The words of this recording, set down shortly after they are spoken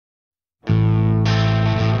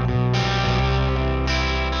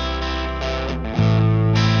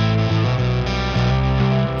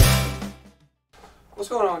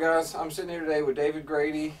going on, guys? I'm sitting here today with David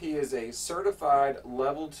Grady. He is a certified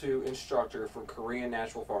level 2 instructor for Korean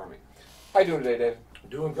natural farming. How you doing today, David?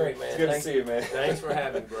 Doing great, man. It's good to see you, man. Thanks for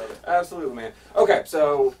having me, brother. Absolutely, man. Okay,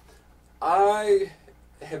 so I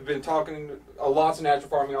have been talking a lot to natural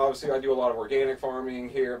farming. Obviously, I do a lot of organic farming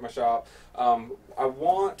here at my shop. I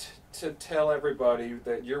want to tell everybody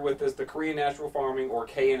that you're with this, the Korean natural farming, or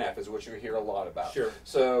KNF is what you hear a lot about. Sure.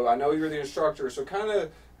 So I know you're the instructor, so kind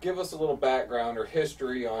of give us a little background or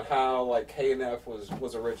history on how like KNF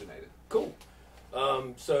was originated. Cool.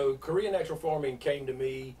 So Korean natural farming came to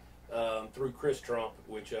me through Chris Trump,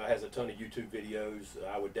 which has a ton of YouTube videos.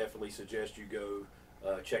 I would definitely suggest you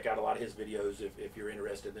go check out a lot of his videos if you're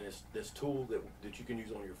interested in this tool that you can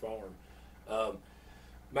use on your farm.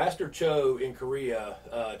 Master Cho in Korea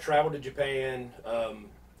traveled to Japan,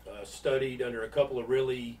 studied under a couple of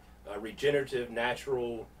really regenerative,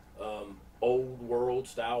 natural, old world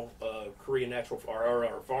style Korean natural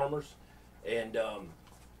farmers, and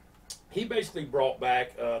he basically brought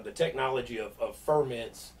back the technology of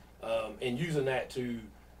ferments and using that to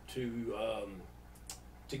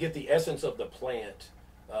get the essence of the plant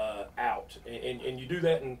out, and you do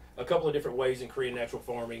that in a couple of different ways in Korean natural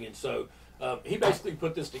farming. And so he basically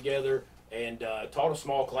put this together and taught a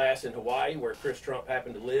small class in Hawaii, where Chris Trump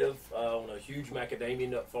happened to live, on a huge macadamia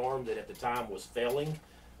nut farm that at the time was failing.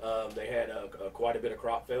 They had quite a bit of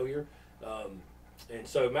crop failure, and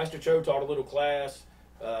so Master Cho taught a little class.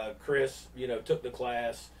 Chris, took the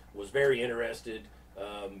class, was very interested,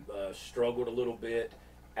 struggled a little bit.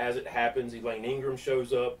 As it happens, Elaine Ingram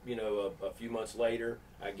shows up, a few months later,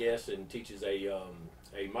 I guess, and teaches a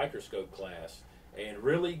microscope class, and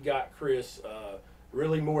really got Chris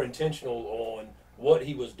really more intentional on what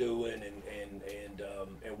he was doing and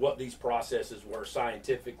what these processes were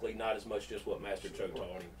scientifically, not as much just what Master Cho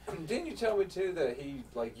taught him. Didn't you tell me too that he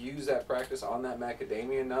used that practice on that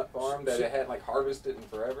macadamia nut farm, that it had harvested in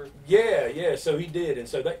forever? Yeah. So he did, and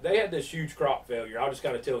so they had this huge crop failure. I'll just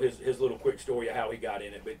kind of tell his little quick story of how he got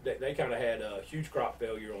in it. But they kind of had a huge crop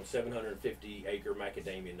failure on 750 acre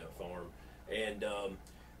macadamia nut farm, and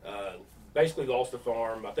basically lost the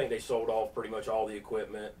farm. I think they sold off pretty much all the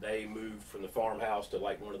equipment. They moved from the farmhouse to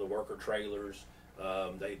one of the worker trailers.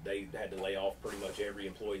 They had to lay off pretty much every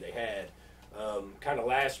employee they had. Kind of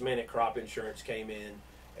last minute crop insurance came in,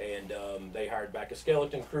 and they hired back a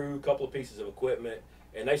skeleton crew, a couple of pieces of equipment,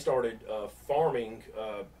 and they started farming.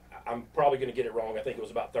 I'm probably going to get it wrong. I think it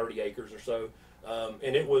was about 30 acres or so.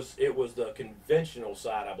 And it was the conventional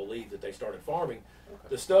side, I believe, that they started farming. Okay.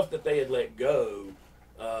 The stuff that they had let go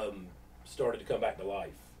started to come back to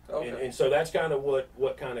life. Okay. And so that's kind of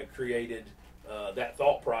what kind of created that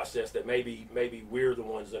thought process that maybe we're the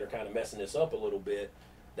ones that are kind of messing this up a little bit.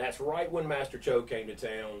 That's right when Master Cho came to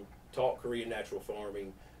town, taught Korean natural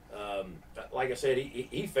farming. Like I said,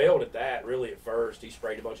 he failed at that really at first. He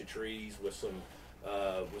sprayed a bunch of trees with some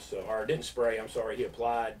or didn't spray, I'm sorry, he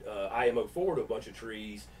applied IMO4 to a bunch of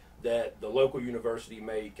trees that the local university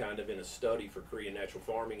made kind of in a study for Korean natural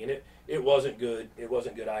farming, and it wasn't good. It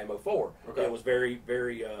wasn't good IMO4. Okay. It was very,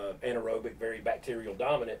 very anaerobic, very bacterial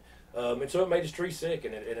dominant, and so it made his trees sick,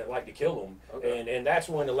 and it liked to kill them. Okay. And that's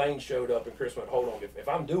when Elaine showed up, and Chris went, hold on, if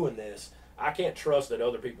I'm doing this, I can't trust that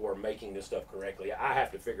other people are making this stuff correctly. I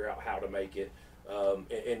have to figure out how to make it,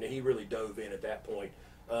 and he really dove in at that point.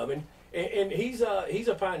 And he's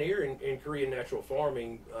a pioneer in Korean natural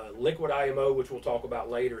farming. Liquid IMO, which we'll talk about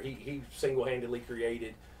later, he single-handedly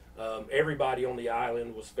created. Everybody on the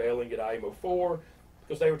island was failing at IMO4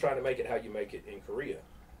 because they were trying to make it how you make it in Korea.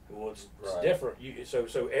 Well, it's different.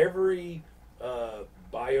 So every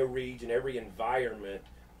bioregion, every environment,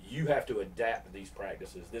 you have to adapt these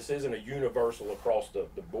practices. This isn't a universal across the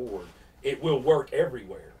board. It will work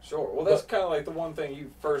everywhere. Sure. Well, that's kind of like the one thing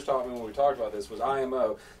you first taught me when we talked about this was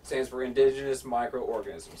IMO stands for indigenous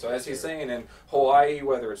microorganisms. So as he's saying, in Hawaii,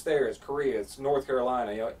 whether it's there, it's Korea, it's North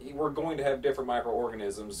Carolina, we're going to have different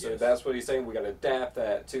microorganisms. So that's what he's saying. We got to adapt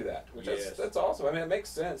that to that, which that's awesome. I mean, it makes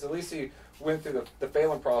sense. At least he went through the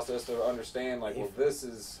failing process to understand, well, this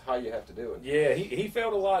is how you have to do it. Yeah, he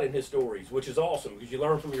failed a lot in his stories, which is awesome because you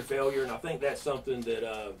learn from your failure, and I think that's something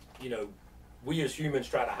that we as humans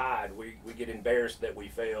try to hide. We get embarrassed that we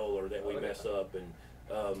fail or that we mess up, and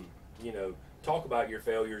talk about your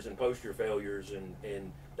failures and post your failures,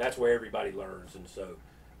 and that's where everybody learns. And so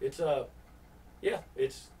it's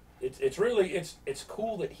really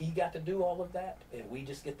cool that he got to do all of that, and we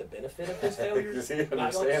just get the benefit of his failures.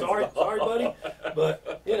 Sorry, buddy,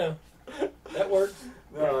 but That works.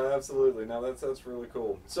 No, absolutely. No, that's really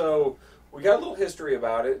cool. So we got a little history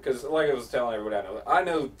about it because, like I was telling everybody, I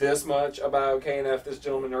know this much about KNF. This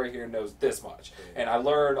gentleman right here knows this much, and I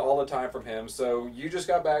learn all the time from him. So you just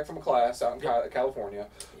got back from a class out in California.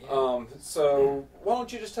 So why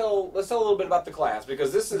don't you just let's tell a little bit about the class,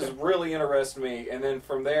 because this is really interesting me, and then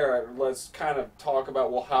from there let's kind of talk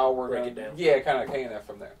about how we're going to kind of KNF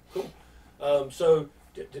from there. Cool. So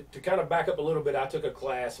to kind of back up a little bit, I took a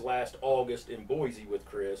class last August in Boise with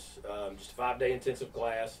Chris, just a 5-day intensive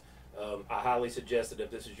class. I highly suggest that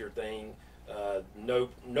if this is your thing, no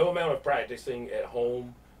amount of practicing at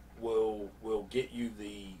home will get you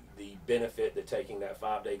the benefit that taking that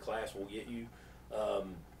 5-day class will get you.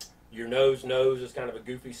 Your nose knows is kind of a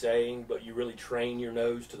goofy saying, but you really train your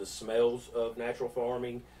nose to the smells of natural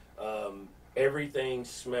farming. Everything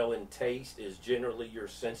smell and taste is generally your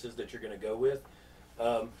senses that you're going to go with.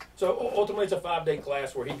 So ultimately it's a 5-day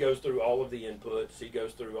class where he goes through all of the inputs, he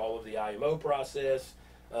goes through all of the IMO process,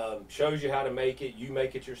 shows you how to make it, you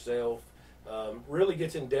make it yourself, really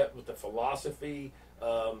gets in depth with the philosophy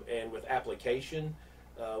and with application,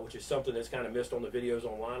 which is something that's kind of missed on the videos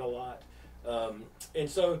online a lot. And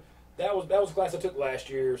so that was a class I took last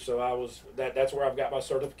year, so that's where I've got my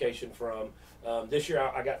certification from. This year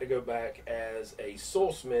I got to go back as a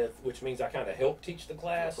soil smith, which means I kind of help teach the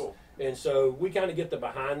class. Oh, cool. And so we kind of get the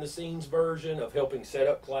behind the scenes version of helping set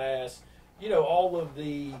up class, you know, all of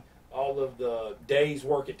the days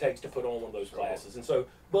work it takes to put on one of those classes. And so,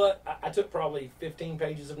 but I took probably 15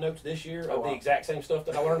 pages of notes this year of the exact same stuff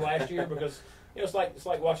that I learned last year, because you know it's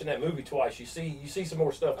like watching that movie twice. You see some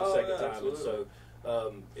more stuff the second time. Absolutely.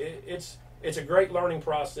 And so it's a great learning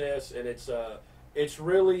process, and it's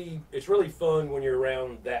really fun when you're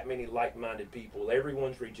around that many like-minded people.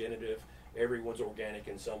 Everyone's regenerative, everyone's organic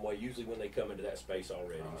in some way, usually when they come into that space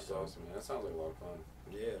already. That's awesome, man. That sounds like a lot of fun.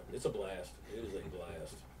 Yeah, it's a blast. It is a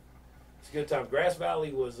blast. It's a good time. Grass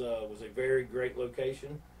Valley was a very great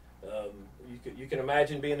location. You can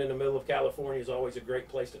imagine being in the middle of California is always a great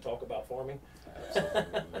place to talk about farming.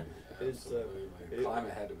 Absolutely. The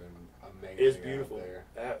climate had to have been amazing. It's beautiful. There.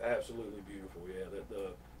 Absolutely beautiful. Yeah,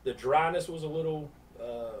 the dryness was a little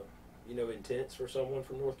intense for someone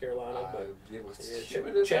from North Carolina, but it was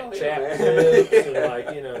chat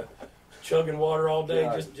and chugging water all day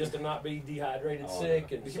just to not be dehydrated,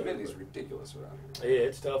 sick. And the humidity's ridiculous around here. Yeah,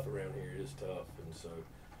 it's tough around here. It is tough, and so.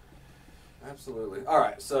 Absolutely. All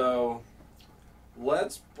right, so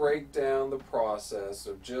let's break down the process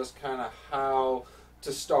of just kind of how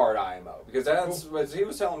to start IMO, because that's what he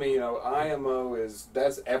was telling me. IMO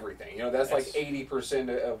that's everything. That's like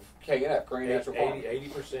 80% of KNF, Green Natural Farming.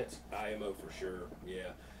 80% IMO for sure.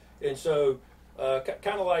 Yeah, and so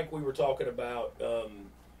kind of like we were talking about.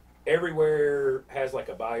 Everywhere has like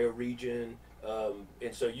a bioregion,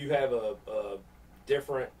 and so you have a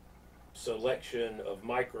different selection of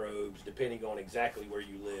microbes depending on exactly where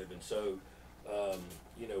you live. And so,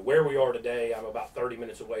 where we are today, I'm about 30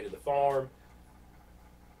 minutes away to the farm.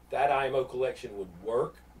 That IMO collection would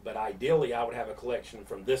work, but ideally I would have a collection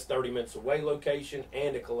from this 30 minutes away location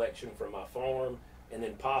and a collection from my farm, and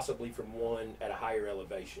then possibly from one at a higher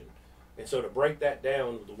elevation. And so to break that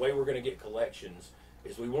down, the way we're going to get collections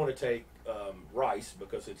is we want to take rice,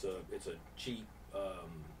 because it's a cheap,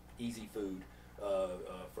 easy food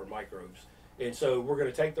for microbes. And so we're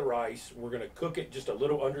going to take the rice, we're going to cook it just a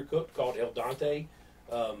little undercooked, called el dente.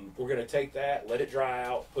 We're going to take that, let it dry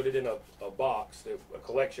out, put it in a box, a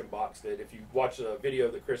collection box that if you watch the video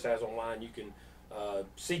that Chris has online, you can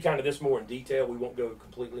see kind of this more in detail. We won't go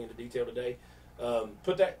completely into detail today.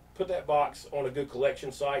 Put that box on a good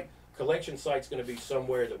collection site. Collection site's going to be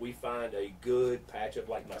somewhere that we find a good patch of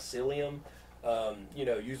like mycelium,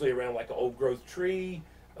 usually around like an old growth tree.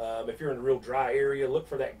 If you're in a real dry area, look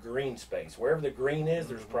for that green space. Wherever the green is,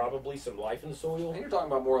 there's probably some life in the soil. And you're talking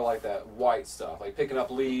about more like that white stuff, like picking up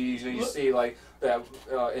leaves. You see like that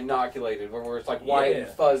inoculated, where it's like white and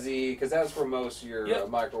fuzzy, because that's where most of your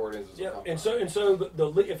microorganisms come from. And so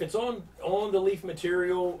if it's on the leaf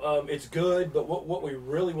material, it's good. But what we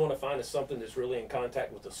really want to find is something that's really in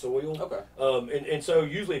contact with the soil. Okay. And so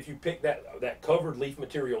usually if you pick that covered leaf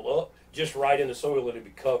material up just right in the soil, it'll be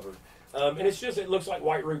covered. And it looks like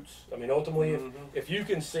white roots. I mean, ultimately, if you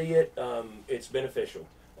can see it, it's beneficial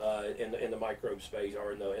in the microbe space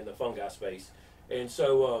or in the fungi space. And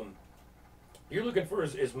so you're looking for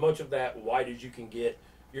as much of that white as you can get.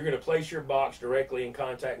 You're going to place your box directly in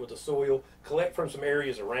contact with the soil, collect from some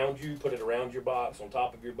areas around you, put it around your box, on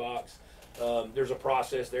top of your box. There's a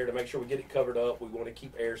process there to make sure we get it covered up. We want to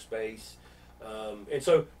keep airspace. And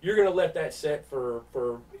so you're going to let that set for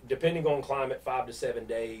depending on climate, 5 to 7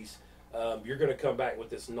 days. you're going to come back with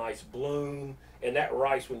this nice bloom. And that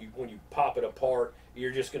rice, when you pop it apart,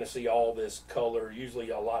 you're just going to see all this color, usually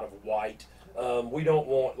a lot of white. We don't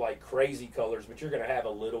want like crazy colors, but you're going to have a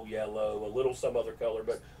little yellow, a little some other color,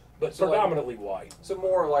 but So predominantly white. So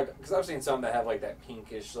more like, because I've seen some that have like that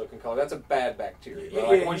pinkish looking color. That's a bad bacteria. But Yeah,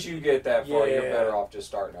 like once you get that far, you're yeah. better off just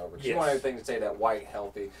starting over. 'Cause you want everything to stay that white,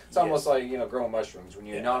 healthy. It's almost like, you know, growing mushrooms. When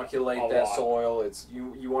you inoculate that soil, it's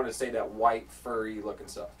you want to stay that white, furry looking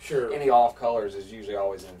stuff. Sure. Any off colors is usually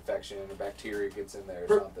always an infection, or bacteria gets in there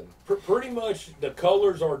or something. Pretty much the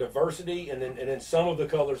colors are diversity, and then some of the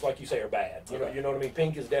colors, like you say, are bad. You know what I mean.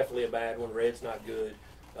 Pink is definitely a bad one. Red's not good.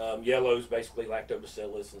 Yellow's basically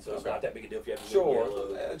lactobacillus, and so it's not that big a deal if you have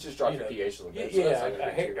yellow. It just drops your pH a little bit. Yeah, So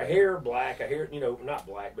a hair black, a hair, not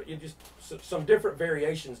black, but you just some different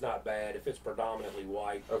variations not bad if it's predominantly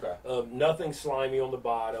white. Okay. Nothing slimy on the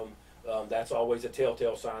bottom. That's always a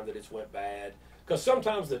telltale sign that it's went bad. Because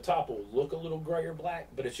sometimes the top will look a little gray or black,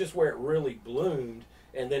 but it's just where it really bloomed,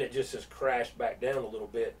 and then it just has crashed back down a little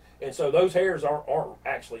bit. And so those hairs aren't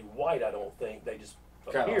actually white, I don't think. They just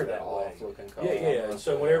appear that way. Yeah. And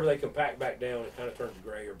so whenever they compact back down, it kind of turns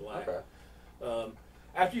gray or black. Okay.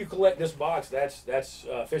 After you collect this box, that's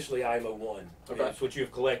officially IMO 1. Okay. That's what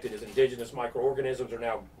you've collected is indigenous microorganisms are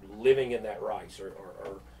now living in that rice.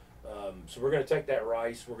 So we're going to take that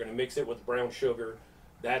rice, we're going to mix it with brown sugar.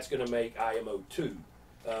 That's going to make IMO 2.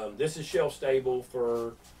 This is shelf stable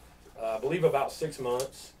for, I believe, about 6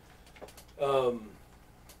 months.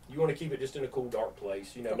 You want to keep it just in a cool, dark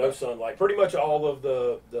place. No sunlight. Pretty much all of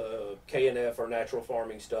the KNF or natural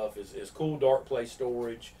farming stuff is cool, dark place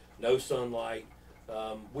storage, no sunlight.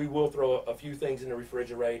 We will throw a few things in the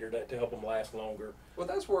refrigerator to help them last longer. Well,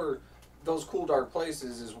 that's where those cool, dark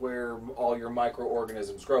places is where all your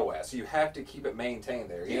microorganisms grow at. So you have to keep it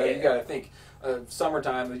maintained there. You know, you got to think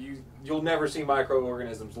summertime, you'll never see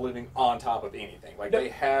microorganisms living on top of anything. Like they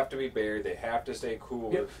have to be buried. They have to stay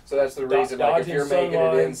cool. Yep. So that's the reason. Like if you're making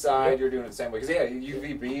it inside, you're doing it the same way. Because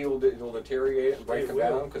UVB will deteriorate and break them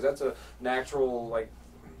down. Because that's a natural what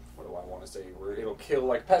do I want to say? Where it'll kill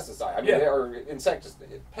like pesticide. I mean, or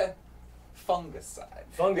insecticide. Fungicide.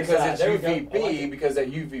 Because it's UVB, because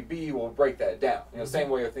that UVB will break that down. Same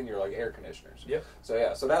way with your like air conditioners. Yep.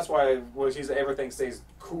 So that's why everything stays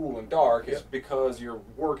cool and dark is because you're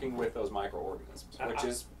working with those microorganisms, which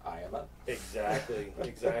is IMO. Exactly.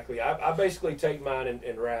 I basically take mine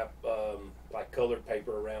and wrap like colored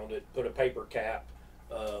paper around it, put a paper cap,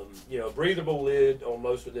 breathable lid on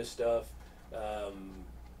most of this stuff.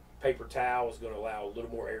 Paper towel is going to allow a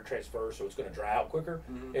little more air transfer, so it's going to dry out quicker.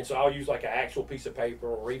 And so I'll use like an actual piece of paper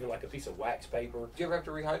or even like a piece of wax paper. Do you ever have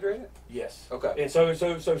to rehydrate it? Yes. Okay. And so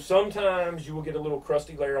sometimes you will get a little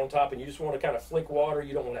crusty layer on top, and you just want to kind of flick water.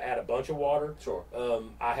 You don't want to add a bunch of water. Sure.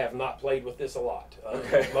 I have not played with this a lot.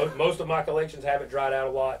 Okay. Most of my collections haven't dried out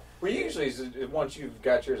a lot. Well, usually, once you've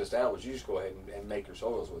got yours established, you just go ahead and make your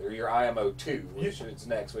soils with it, or your IMO 2, which is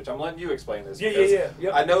next, which I'm letting you explain this. Yeah.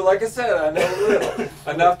 I know, like I said, I know a little.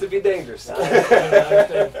 Enough to be dangerous. I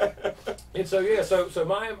understand. And so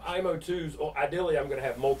my IMO 2s, ideally I'm going to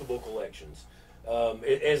have multiple collections.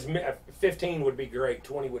 15 would be great,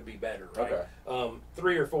 20 would be better, right? Okay.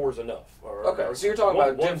 3 or 4 is enough. So you're talking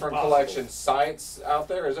about different collection sites out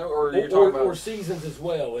there, or you're talking about... Or seasons as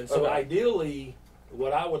well. And so ideally,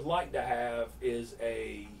 what I would like to have is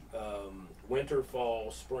a winter,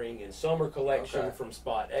 fall, spring, and summer collection from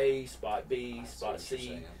spot A, spot B, spot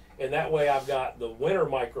C. And that way I've got the winter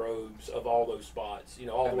microbes of all those spots,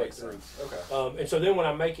 all the way through. Okay. And so then when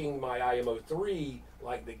I'm making my IMO 3,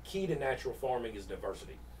 like the key to natural farming is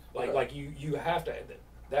diversity. Like you have to,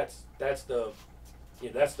 that's the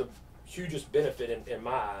hugest benefit in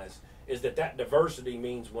my eyes, is that diversity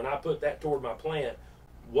means when I put that toward my plant,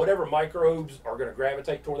 whatever microbes are going to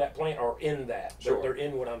gravitate toward that plant are in that. Sure. They're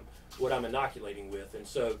in what I'm inoculating with. And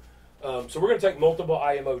so so we're going to take multiple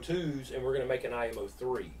IMO 2s and we're going to make an IMO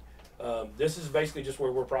 3. This is basically just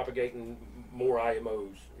where we're propagating more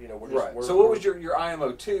IMOs. So what was your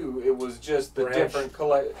IMO 2? It was just the different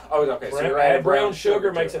collect. Oh, okay. So you're adding brown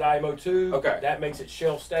sugar makes it IMO 2. Okay. That makes it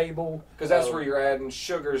shelf stable. Because that's where you're adding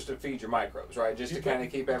sugars to feed your microbes, right? Just to kind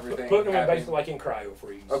of keep everything. Putting them basically like in cryo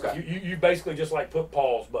freeze. Okay. You basically just like put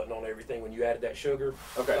pause button on everything when you added that sugar.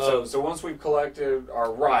 Okay. So once we've collected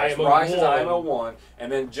our rice, is IMO 1,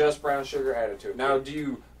 and then just brown sugar added to it. Now, do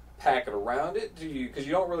you pack it around it? Because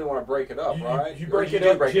you don't really want to break it up, right? You break it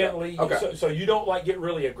up gently. So you don't get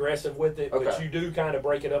really aggressive with it, but you do kind of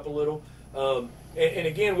break it up a little. And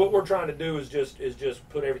again, what we're trying to do is just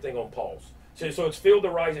put everything on pause. So it's filled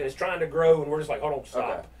the rice and it's trying to grow, and we're just like, hold on,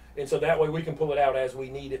 stop. and so that way we can pull it out as we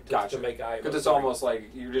need it to, Gotcha. to make IMO. Because it's almost like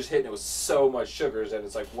you're just hitting it with so much sugars that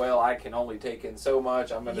it's like, well, I can only take in so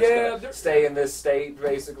much. I'm gonna stay in this state,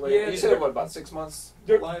 basically. Yeah, you said what, about 6 months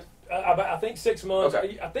life? I think 6 months.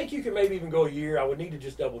 Okay. I think you can maybe even go a year. I would need to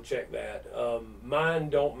just double check that. Mine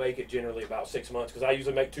don't make it generally about 6 months because I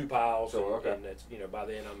usually make 2 piles, and that's, you know, by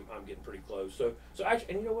then I'm getting pretty close. So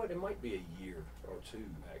actually, and you know what? It might be a year or 2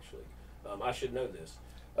 actually. I should know this.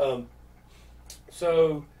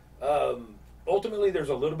 Ultimately, there's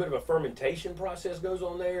a little bit of a fermentation process goes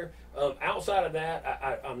on there. Outside of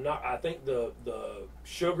that, I'm not. I think the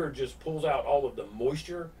sugar just pulls out all of the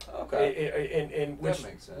moisture. Okay. And which, that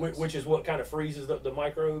makes sense. Which is what kind of freezes the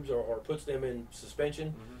microbes or puts them in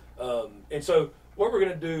suspension. Mm-hmm. And so what we're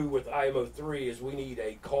going to do with IMO 3 is we need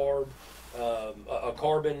a carb, a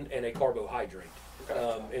carbon, and a carbohydrate.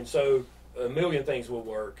 Okay. And so a million things will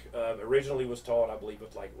work. Originally was taught, I believe,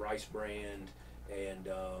 with like rice bran and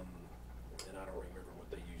I don't remember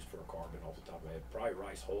what they used for a carbon off the top of my head. Probably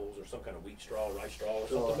rice hulls or some kind of wheat straw, rice straw or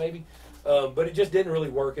something maybe. But it just didn't really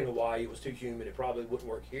work in Hawaii. It was too humid. It probably wouldn't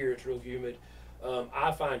work here. It's real humid.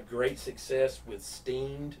 I find great success with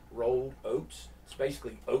steamed rolled oats. It's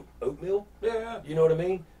basically oatmeal. Yeah. You know what I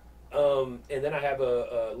mean? And then I have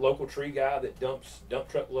a local tree guy that dump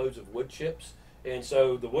truckloads of wood chips. And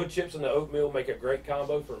so the wood chips and the oatmeal make a great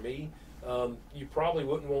combo for me. You probably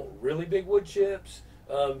wouldn't want really big wood chips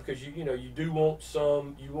because you do want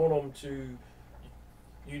some. You want them to.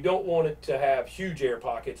 You don't want it to have huge air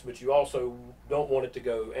pockets, but you also don't want it to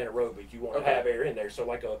go anaerobic. You want to have air in there. So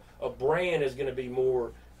like a bran is going to be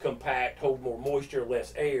more compact, hold more moisture,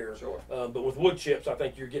 less air. Sure. But with wood chips, I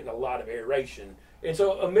think you're getting a lot of aeration. And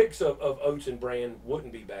so a mix of oats and bran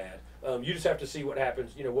wouldn't be bad. You just have to see what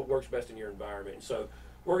happens, what works best in your environment. And so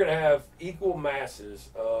we're going to have equal masses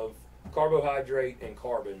of carbohydrate and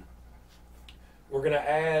carbon. We're going to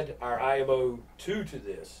add our IMO 2 to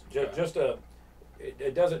this.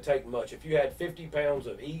 It doesn't take much. If you had 50 pounds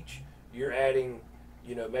of each, you're adding,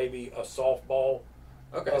 maybe a softball.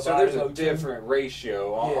 Okay, so there's a different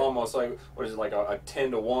ratio, almost like, what is it, like a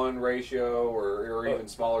 10-to-1 ratio, or even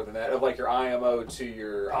smaller than that, of like your IMO to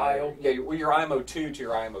your your IMO 2 to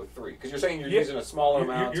your IMO 3, because you're saying you're using a smaller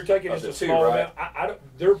amount. You're taking just a small amount.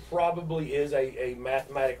 There probably is a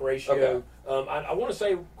mathematic ratio. Okay. I want to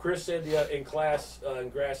say Chris said in class in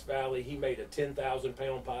Grass Valley he made a 10,000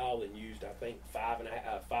 pound pile and used I think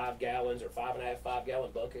 5 gallons or 5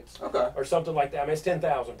 gallon buckets. Okay. Or something like that. I mean it's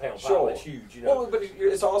 10,000 pound pile. Sure. That's huge. Well, but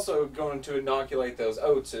it's also going to inoculate those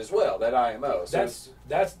oats as well. That IMO. So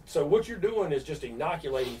so what you're doing is just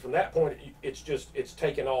inoculating. From that point, it's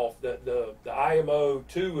taken off. The IMO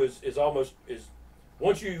 2 is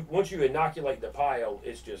once you inoculate the pile,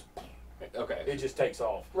 it's just. Okay. It just takes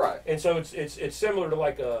off. Right. And so it's similar to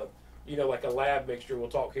like a lab mixture we'll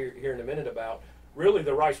talk here in a minute about. Really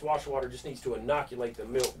the rice wash water just needs to inoculate the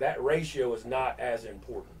milk. That ratio is not as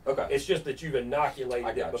important. Okay. It's just that you've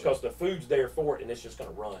inoculated it because the food's there for it and it's just going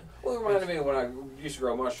to run. Well, it reminded me of when I used to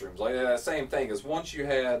grow mushrooms. Like that same thing is once you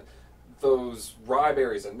had those rye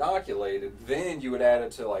berries inoculated, then you would add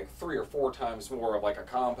it to like 3 or 4 times more of like a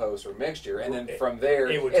compost or mixture, and then from there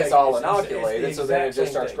it's all inoculated. So then it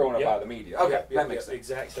just starts growing up by the media. Okay, that makes sense.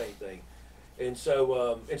 Exact same thing. And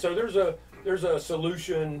so there's a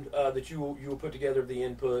solution that you will put together of the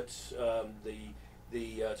inputs.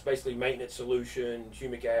 It's basically maintenance solution,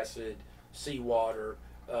 humic acid, seawater,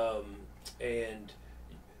 and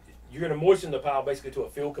you're going to moisten the pile basically to a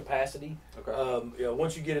fill capacity. Okay.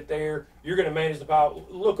 Once you get it there, you're going to manage the pile.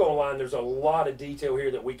 Look online. There's a lot of detail here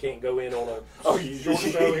that we can't go in on a short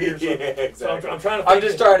show here. So, exactly. So I'm trying to. I'm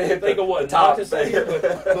just trying to think of what not to say here,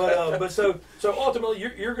 but so ultimately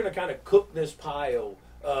you're going to kind of cook this pile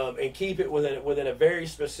and keep it within a very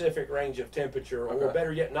specific range of temperature, or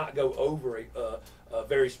better yet, not go over a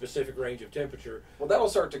very specific range of temperature. Well, that'll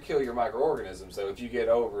start to kill your microorganisms, though, if you get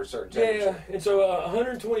over a certain temperature. Yeah, and so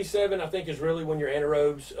 127, I think, is really when your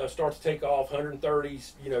anaerobes start to take off.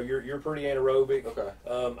 130s, you're pretty anaerobic. Okay.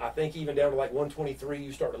 I think even down to like 123,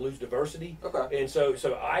 you start to lose diversity. Okay. And so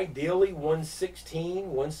ideally 116,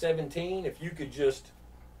 117, if you could just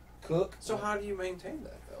cook. So how do you maintain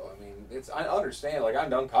that? I mean, I understand. Like I've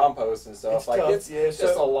done compost and stuff. It's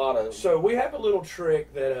just a lot of. So we have a little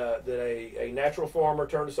trick that a natural farmer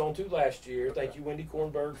turned us on to last year. Okay. Thank you, Wendy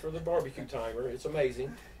Kornberg, for the barbecue timer. It's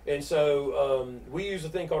amazing. And so we use a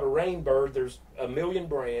thing called a Rainbird. There's a million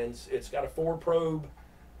brands. It's got a 4-probe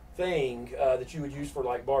thing that you would use for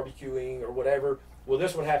like barbecuing or whatever. Well,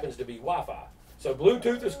 this one happens to be Wi-Fi. So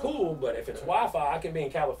Bluetooth is cool, but if it's Wi-Fi, I can be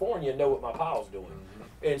in California and know what my pile's doing.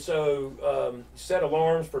 And so set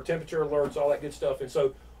alarms for temperature alerts, all that good stuff. And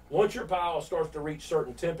so once your pile starts to reach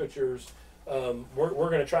certain temperatures, we're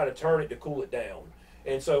going to try to turn it to cool it down.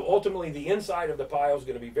 And so ultimately the inside of the pile is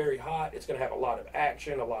going to be very hot. It's going to have a lot of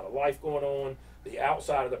action, a lot of life going on. The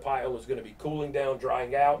outside of the pile is going to be cooling down,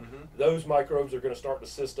 drying out. Those microbes are going to start to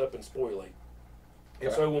cyst up and spoilate.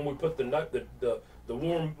 And so when we put the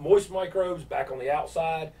warm, moist microbes back on the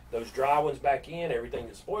outside, those dry ones back in, everything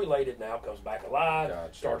that's spoilated now comes back alive,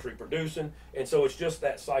 starts reproducing, and so it's just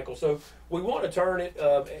that cycle. So we want to turn it,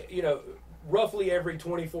 you know, roughly every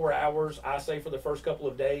 24 hours, I say, for the first couple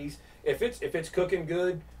of days. If it's cooking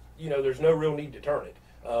good, you know, there's no real need to turn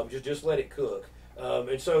it. Just let it cook.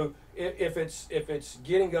 And so if it's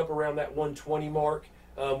getting up around that 120 mark,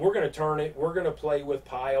 we're going to turn it. We're going to play with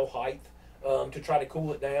pile height to try to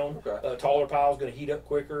cool it down. Taller pile is going to heat up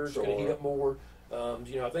quicker. It's going to heat up more.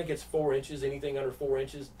 You know, I think it's 4 inches. Anything under 4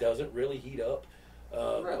 inches doesn't really heat up.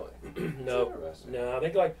 Really? No. I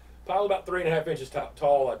think like pile about 3.5 inches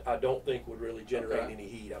tall, I don't think would really generate any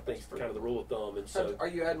heat. I think it's kind of the rule of thumb. And so, are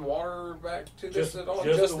you adding water back to this at all?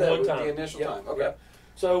 Just the one time. The initial time. Okay. Yep.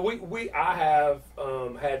 So I have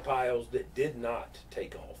had piles that did not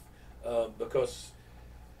take off because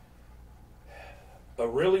a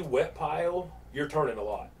really wet pile, you're turning a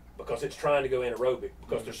lot because it's trying to go anaerobic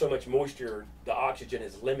because there's so much moisture, the oxygen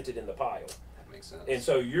is limited in the pile. That makes sense. And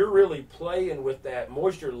so you're really playing with that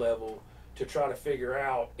moisture level to try to figure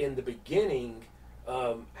out in the beginning,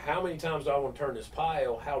 how many times do I want to turn this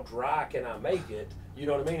pile? How dry can I make it? You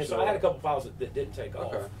know what I mean? And so I had a couple piles that didn't take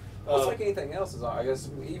off. Well, it's like anything else. Is I guess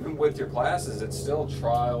even with your classes, it's still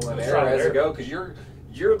trial and error as you go because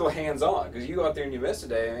you're the hands-on. Because you go out there and you miss a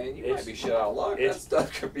day, man, you might be shit out of luck. That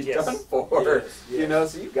stuff could be done for. You know,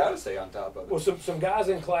 so you've got to stay on top of it. Well, some guys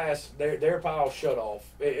in class, their pile shut off.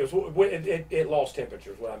 It lost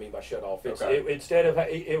temperature. Is what I mean by shut off. Instead of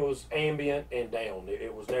it was ambient and down.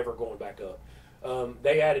 It was never going back up.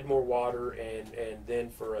 They added more water, and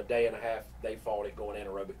then for a day and a half, they fought it going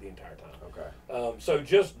anaerobic the entire time. So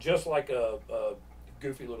just like a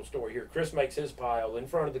goofy little story here, Chris makes his pile in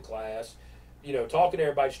front of the class, you know, talking to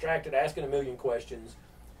everybody, distracted, asking a million questions.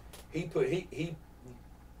 He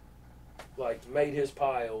like made his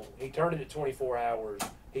pile. He turned it at 24 hours.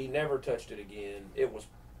 He never touched it again. It was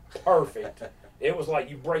perfect. It was like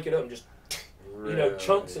you break it up and just, you know,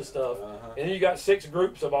 chunks and stuff. And then you got 6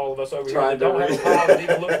 groups of all of us over here that don't have a pile that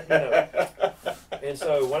even look, you know. And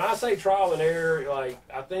so when I say trial and error, like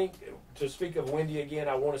I think to speak of Wendy again,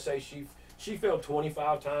 I want to say she failed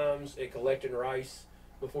 25 times at collecting rice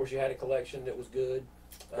before she had a collection that was good.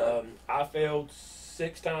 I failed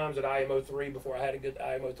 6 times at IMO 3 before I had a good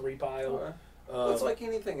IMO 3 pile. Well, it's like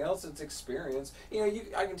anything else. It's experience. You know,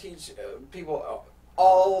 I can teach people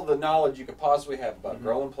all the knowledge you could possibly have about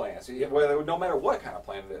growing plants, whether no matter what kind of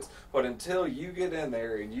plant it is. But until you get in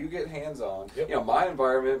there and you get hands-on, you know, my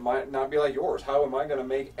environment might not be like yours. How am I going to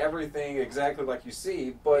make everything exactly like you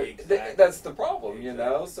see? But that's the problem, you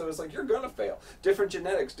know. So it's like you're going to fail. Different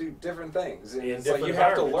genetics do different things, and it's like you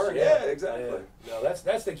have to learn. Yeah, exactly. No,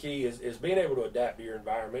 that's the key is being able to adapt to your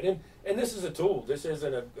environment, and this is a tool. This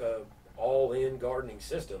isn't a all-in gardening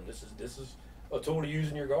system. This is a tool to use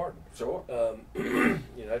in your garden. Sure.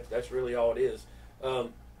 You know, that's really all it is.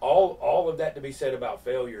 All of that to be said about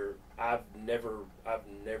failure, I've never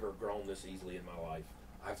grown this easily in my life.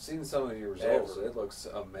 I've seen some of your results. It looks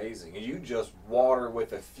amazing. And you just water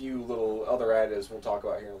with a few little other additives we'll talk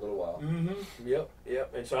about here in a little while.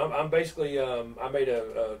 Yep. And so I'm basically, I made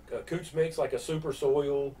a Coots mix, like a super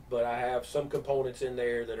soil, but I have some components in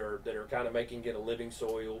there that are kind of making it a living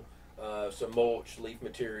soil, some mulch, leaf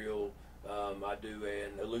material. I do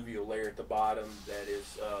an alluvial layer at the bottom that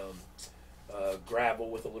is gravel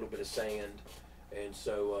with a little bit of sand, and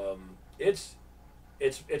so it's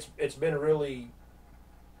been really,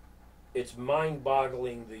 it's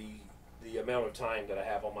mind-boggling the amount of time that I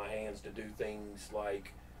have on my hands to do things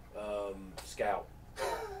like scout,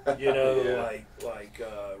 you know, like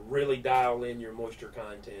really dial in your moisture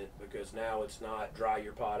content, because now it's not dry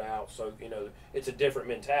your pot out. So, you know, it's a different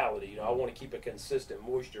mentality. You know, I want to keep a consistent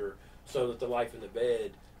moisture so that the life in the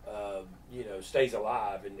bed, you know, stays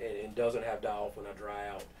alive and doesn't have die off when I dry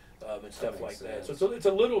out, and stuff like that. So it's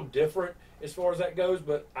a little different as far as that goes,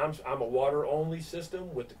 but I'm a water only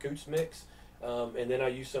system with the Coots mix, and then I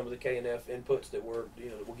use some of the KNF inputs that we'll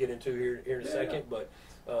get into here in a second, but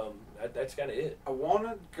that's kind of it. I want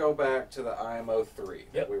to go back to the IMO 3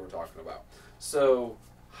 that we were talking about. So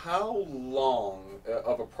how long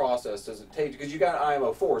of a process does it take? Because you got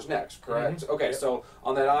IMO 4s next, correct? Okay, so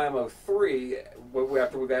on that IMO 3,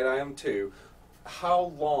 after we've had IMO 2,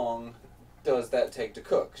 how long does that take to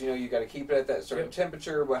cook? 'Cause, you know, you got to keep it at that certain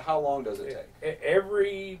temperature, but how long does it take?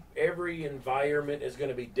 Every environment is going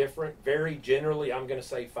to be different. Very generally, I'm going to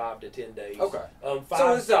say 5 to 10 days. Okay.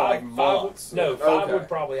 So it's not like months. Five would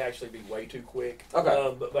probably actually be way too quick.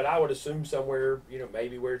 Okay. But I would assume somewhere, you know,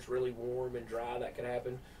 maybe where it's really warm and dry, that could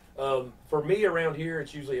happen. For me around here,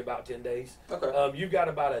 it's usually about 10 days. Okay. You've got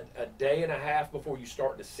about a day and a half before you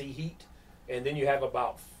start to see heat, and then you have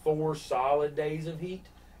about 4 solid days of heat.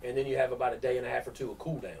 And then you have about a day and a half or two of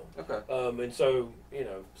cool down. Okay. And so, you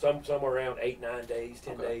know, somewhere around 8, 9 days,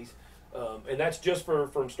 10 days. And that's just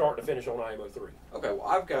from start to finish on IMO 3. Okay, well,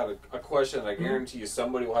 I've got a question, and I guarantee you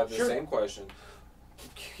somebody will have the same question.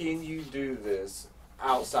 Can you do this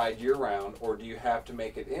outside year-round, or do you have to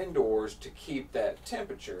make it indoors to keep that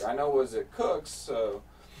temperature? I know as it cooks, so...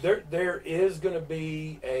 There is going to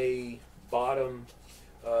be a bottom...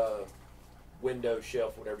 window,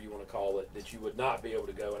 shelf, whatever you want to call it, that you would not be able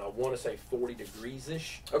to go, and I want to say 40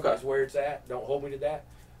 degrees-ish is where it's at. Don't hold me to that.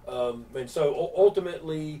 And so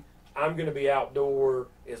ultimately, I'm going to be outdoor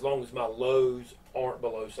as long as my lows aren't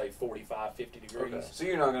below, say, 45, 50 degrees. Okay. So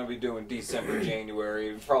you're not going to be doing December,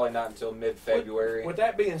 January, probably not until mid-February. With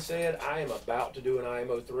that being said, I am about to do an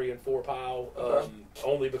IMO 3 and 4 pile,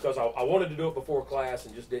 only because I wanted to do it before class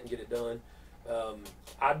and just didn't get it done.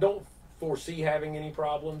 I don't foresee having any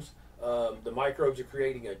problems. The microbes are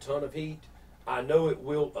creating a ton of heat. I know it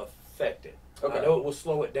will affect it. I know it will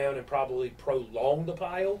slow it down and probably prolong the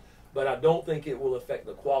pile, but I don't think it will affect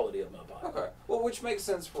the quality of my pile. Okay. Well, which makes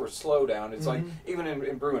sense for a slowdown. It's like, even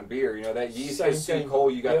in brewing beer, you know, that yeast gets too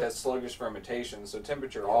cold, you got that sluggish fermentation, so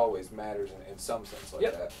temperature always matters in some sense like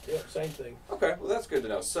that. Yep, same thing. Okay, well, that's good to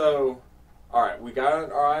know. So, all right, we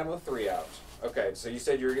got our IMO 3 out. Okay, so you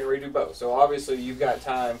said you were getting ready to do both. So obviously you've got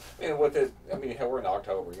time. I mean, hell, we're in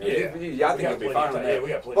October. You know? I think you'll be fine with that. We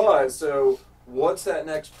got plenty. But so, what's that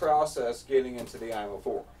next process getting into the IMO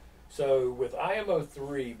 4? So with IMO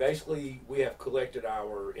 3, basically we have collected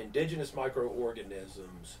our indigenous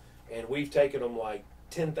microorganisms, and we've taken them like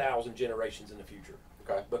 10,000 generations in the future.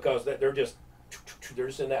 Okay. Because they're just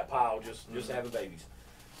in that pile, just having babies.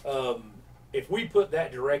 If we put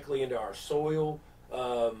that directly into our soil.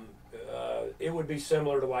 It would be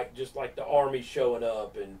similar to like the army showing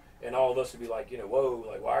up and all of us would be like, you know, whoa,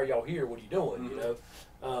 like, why are y'all here? What are you doing? You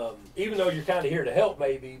know, even though you're kind of here to help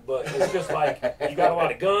maybe, but it's just like you got a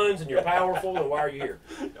lot of guns and you're powerful, and why are you here?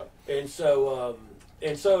 And so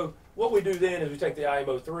what we do then is we take the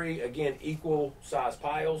IMO 3, again, equal size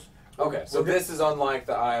piles. Okay, so this is unlike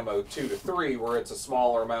the IMO 2 to 3, where it's a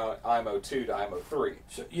smaller amount, IMO 2 to IMO 3.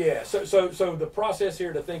 So the process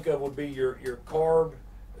here to think of would be your carb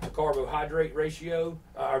to carbohydrate ratio.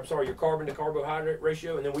 Your carbon to carbohydrate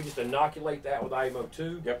ratio, and then we just inoculate that with IMO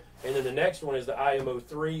 2. Yep. And then the next one is the IMO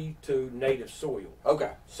 3 to native soil.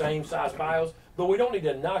 Okay. Same size piles, but we don't need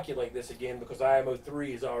to inoculate this again because IMO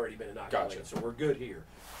 3 has already been inoculated. Gotcha. So we're good here.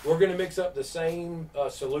 We're going to mix up the same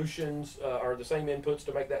solutions or the same inputs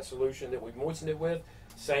to make that solution that we've moistened it with.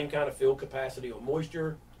 Same kind of fill capacity or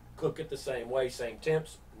moisture. Cook it the same way, same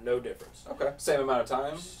temps, no difference. Okay. Same amount of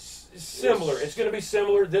time? Similar. It's going to be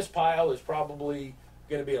similar. This pile is probably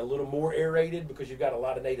going to be a little more aerated because you've got a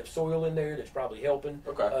lot of native soil in there that's probably helping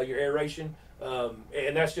your aeration.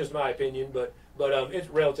 And that's just my opinion, but it's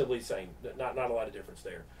relatively the same. Not a lot of difference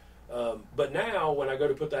there. But now when I go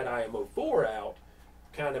to put that IMO 4 out,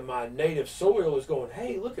 kind of my native soil is going,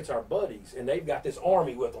 hey, look, it's our buddies, and they've got this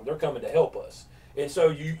army with them. They're coming to help us. And so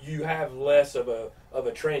you have less of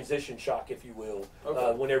a transition shock, if you will,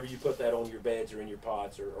 whenever you put that on your beds or in your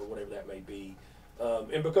pots or whatever that may be.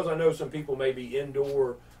 And because I know some people may be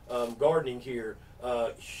indoor gardening here,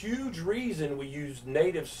 huge reason we use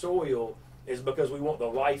native soil is because we want the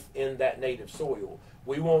life in that native soil.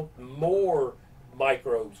 We want more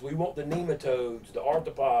microbes. We want the nematodes, the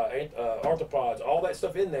arthropods, all that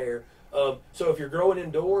stuff in there. So if you're growing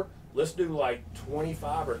indoor, let's do like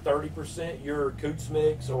 25 or 30% your Coots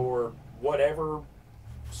mix or whatever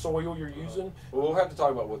soil you're using. Well, we'll have to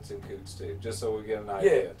talk about what's in Coots too, just so we get an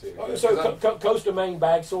idea too. So Coast of Maine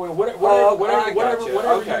bag soil, whatever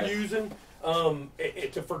you're using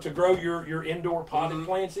to grow your indoor potted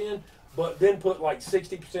plants in, but then put like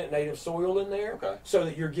 60% native soil in there so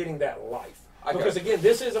that you're getting that life. Because again,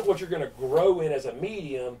 this isn't what you're going to grow in as a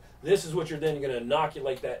medium. This is what you're then going to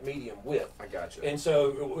inoculate that medium with. I got you. And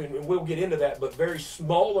so we'll get into that, but very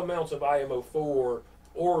small amounts of IMO 4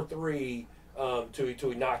 or 3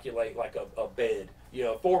 to inoculate like a bed. You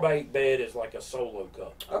know, 4x8 bed is like a solo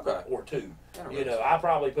cup. Or 2. You know, I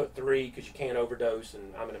probably put 3 because you can't overdose,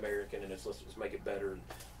 and I'm an American, and let's make it better. And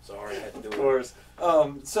so I already had to do it. Of course.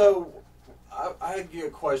 So I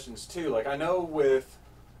get questions too. Like I know with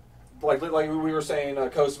like we were saying,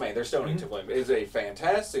 Coast Maine, their Stonington limb is a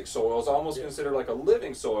fantastic soil. It's almost considered like a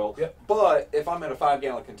living soil. Yep. But if I'm in a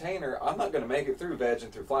 5-gallon container, I'm not going to make it through veg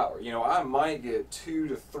and through flower. You know, I might get 2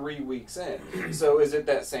 to 3 weeks in. So is it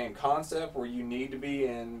that same concept where you need to be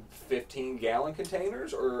in 15-gallon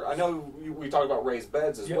containers? Or I know we talked about raised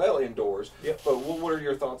beds as well indoors. Yep. But what are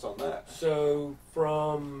your thoughts on that? So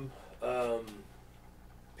from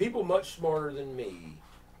people much smarter than me,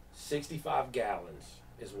 65 gallons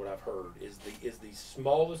is what I've heard is the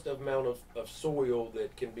smallest amount of soil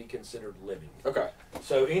that can be considered living. Okay.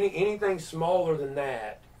 So anything smaller than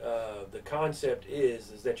that, the concept is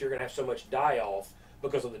that you're going to have so much die off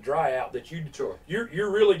because of the dry out that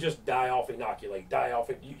you're really just die off,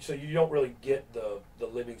 so you don't really get the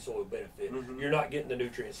living soil benefit. You're not getting the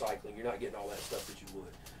nutrient cycling. You're not getting all that stuff that you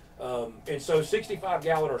would. And so 65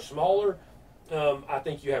 gallon or smaller, I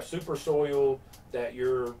think you have super soil that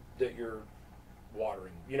you're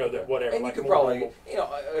watering, you know, that whatever. And like you could probably, you know,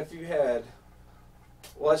 if you had,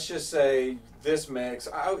 let's just say this mix,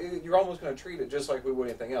 you're almost going to treat it just like we would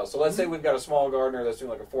anything else. So let's say we've got a small gardener that's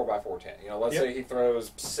doing like a 4x4 tent. You know, let's say he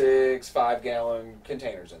throws 6 5-gallon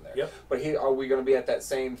containers in there. Yep. But are we going to be at that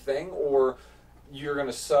same thing, or you're going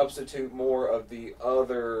to substitute more of the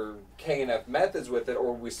other KNF methods with it, or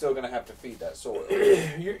are we still going to have to feed that soil?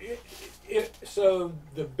 So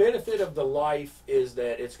the benefit of the life is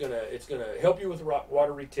that it's gonna help you with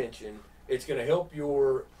water retention. It's gonna help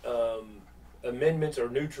your amendments or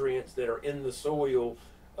nutrients that are in the soil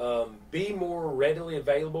be more readily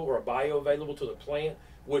available or bioavailable to the plant,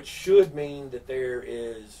 which should mean that there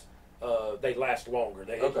is they last longer.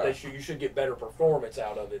 You should get better performance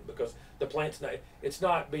out of it because the plant's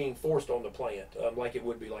not being forced on the plant like it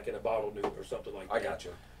would be like in a bottle newt or something like that. I got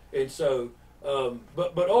you. And so.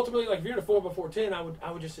 But ultimately, like if you're in a 4x4 tent,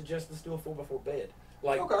 I would just suggest let's do a 4x4 bed.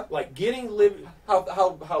 Like getting living.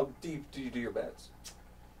 How deep do you do your beds?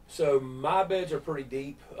 So my beds are pretty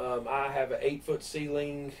deep. I have an 8-foot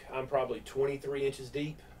ceiling. I'm probably 23 inches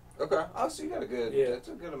deep. Okay. Oh, so you got a good. Yeah. That's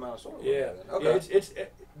a good amount of soil. Yeah. Okay. Yeah,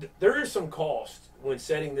 there is some cost when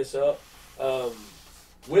setting this up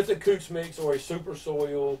with a Coots mix or a super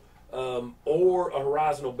soil or a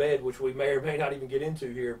horizontal bed, which we may or may not even get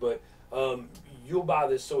into here, but. You'll buy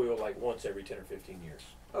this soil like once every 10 or 15 years.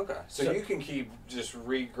 Okay. So you can keep just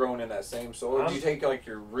regrowing in that same soil. Do you take like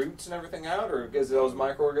your roots and everything out, or does those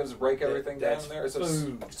microorganisms break everything down there? It's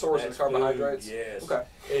a source of carbohydrates? Food, yes. Okay.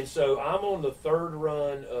 And so I'm on the 3rd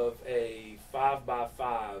run of a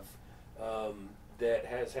 5x5 that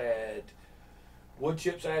has had wood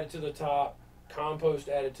chips added to the top, compost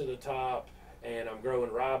added to the top, and I'm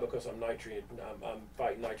growing rye because I'm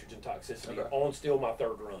fighting nitrogen toxicity on still my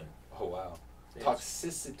 3rd run. Oh, wow.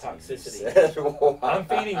 Toxicity. Wow. I'm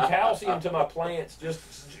feeding calcium to my plants.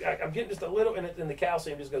 I'm getting just a little, and the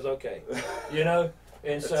calcium just goes okay, you know.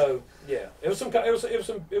 And so it was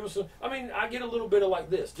some. I mean, I get a little bit of like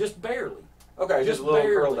this, just barely. Okay, just a little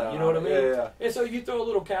barely, curl down. You know what I mean? Yeah. And so you throw a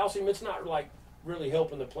little calcium. It's not like really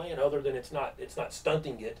helping the plant, other than it's not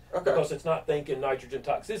stunting it because it's not thinking nitrogen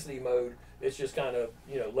toxicity mode. It's just kind of,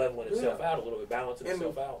 leveling itself out a little bit, balancing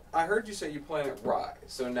itself out. I heard you say you planted rye.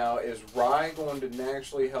 So now is rye going to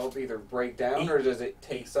naturally help either break down or does it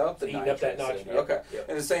take up the nitrogen? Up that nitrogen. Okay. Yep.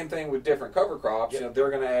 And the same thing with different cover crops. Yep. They're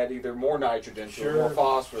going to add either more nitrogen or more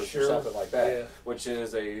phosphorus or something like that, which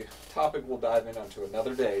is a topic we'll dive in onto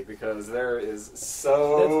another day because there is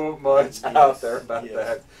so much out there about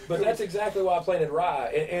that. But that's exactly why I planted rye,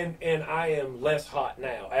 and I am less hot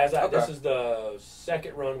now. This is the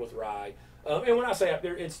 2nd run with rye. And when I say up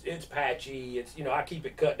there, it's patchy. It's I keep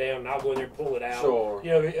it cut down, and I'll go in there and pull it out. Sure.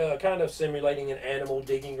 Kind of simulating an animal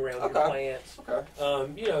digging around your plants. Okay.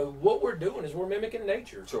 What we're doing is we're mimicking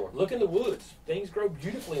nature. Sure. Look in the woods. Things grow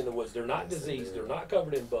beautifully in the woods. They're not diseased. They're not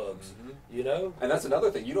covered in bugs. And that's another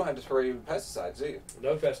thing. You don't have to spray pesticides, do you?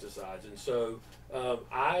 No pesticides. And so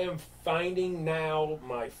I am finding now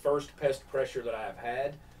my first pest pressure that I have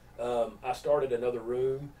had. I started another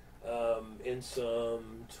room. In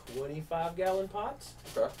some 25-gallon pots.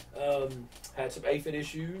 Okay. Had some aphid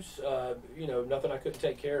issues. Nothing I couldn't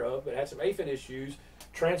take care of, but had some aphid issues.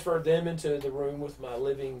 Transferred them into the room with my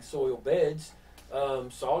living soil beds.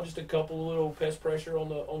 Saw just a couple little pest pressure on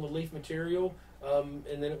the leaf material, and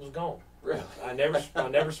then it was gone. Really? I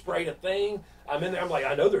never sprayed a thing. I'm in there. I'm like,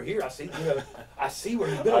 I know they're here. I see where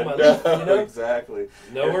you've been on my leaf. Exactly.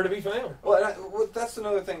 Nowhere to be found. Well, that's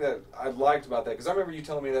another thing that I liked about that because I remember you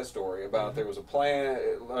telling me that story about there was a plant,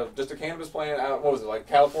 just a cannabis plant out. What was it, like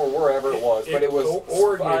California, wherever it was? But it was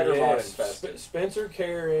Oregon. infested. Spencer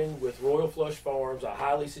Karen with Royal Flush Farms. I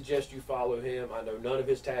highly suggest you follow him. I know none of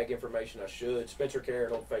his tag information. I should. Spencer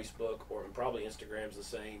Karen on Facebook or probably Instagram's the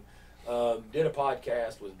same. Did a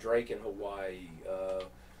podcast with Drake in Hawaii,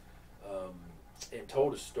 and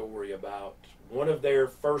told a story about one of their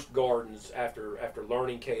first gardens after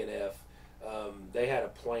learning KNF. They had a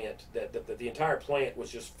plant that the entire plant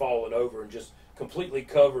was just falling over and just completely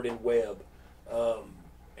covered in web.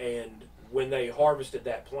 And when they harvested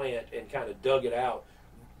that plant and kind of dug it out,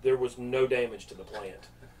 there was no damage to the plant.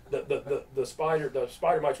 The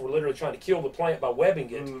spider mites were literally trying to kill the plant by webbing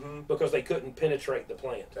it because they couldn't penetrate the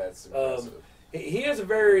plant. That's impressive. He has a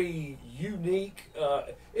very unique.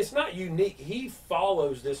 It's not unique. He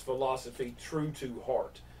follows this philosophy true to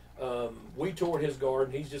heart. We toured his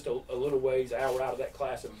garden. He's just a little ways hour out of that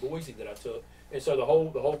class in Boise that I took, and so the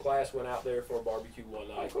whole class went out there for a barbecue one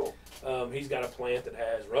night. Oh, cool. He's got a plant that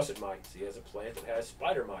has russet mites. He has a plant that has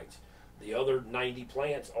spider mites. The other 90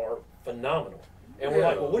 plants are phenomenal. And we're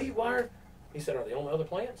like, well, why are? He said, are they on the other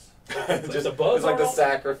plants? Just the bugs. It's like the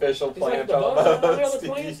sacrificial plant. Like, the bugs are on the other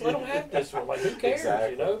plants. Let them have this one. Like, who cares?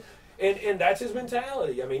 Exactly. You know. And that's his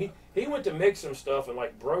mentality. I mean, he went to mix some stuff and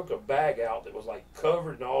like broke a bag out that was like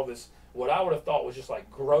covered in all this what I would have thought was just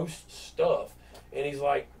like gross stuff. And he's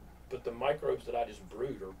like, but the microbes that I just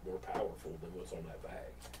brewed are more powerful than what's on that bag.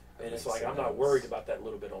 And it's like, I'm not worried about that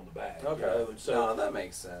little bit on the bag. Okay. You know? And so no, that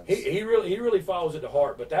makes sense. He really follows it to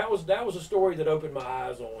heart. But that was a story that opened my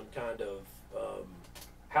eyes on kind of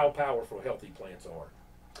how powerful healthy plants are.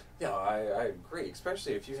 Yeah, I agree.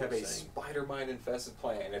 Especially if you have a insane. spider mite infested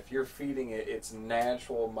plant, and if you're feeding it its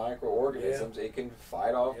natural microorganisms, it can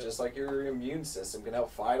fight off just like your immune system can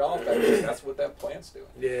help fight off everything. That's what that plant's doing.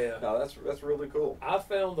 Yeah. No, that's really cool. I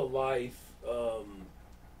found the life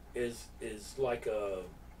is like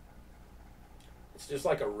it's just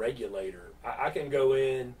like a regulator. I can go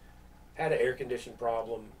in, had an air conditioning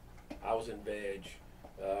problem. I was in veg,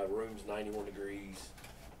 room's 91 degrees,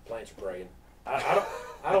 plants are praying. I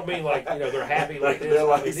don't mean like, you know, they're happy like this.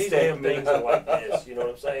 Like I mean, these damn things are like this, you know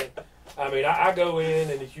what I'm saying? I mean, I go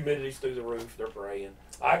in and the humidity's through the roof, they're praying.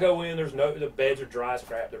 I go in, the beds are dry as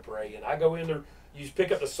crap, they're praying. I go in there, you just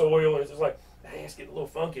pick up the soil and it's just like, hey, it's getting a little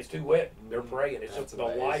funky, it's too wet. They're praying. It's That's just the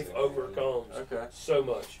amazing, life overcomes so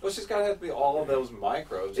much. Well, it's just gotta have to be all of those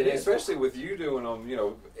microbes, It and is. especially with you doing them, you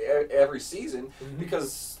know, every season,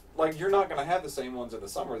 because like you're not gonna have the same ones in the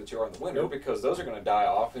summer that you are in the winter, Nope. because those are gonna die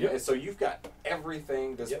off, and, Yep. and so you've got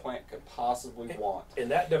everything this Yep. plant could possibly want.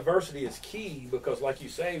 And that diversity is key because, like you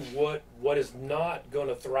say, what is not going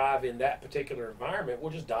to thrive in that particular environment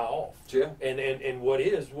will just die off. Yeah. And what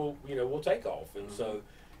is will take off. And so,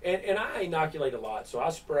 and I inoculate a lot. So I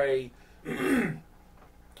spray.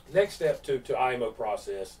 Next step to IMO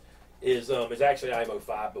process is actually IMO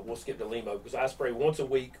 5, but we'll skip to LIMO because I spray once a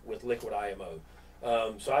week with liquid IMO.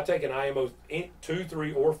 So I take an IMO 2,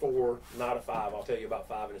 3, or 4, not a 5. I'll tell you about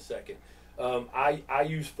 5 in a second. I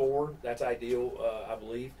use 4. That's ideal, I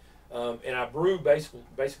believe. And I brew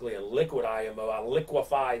basically a liquid IMO. I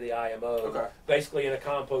liquefy the IMO, basically in a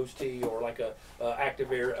compost tea or like a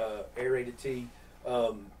active aerated tea.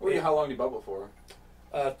 How long do you bubble for?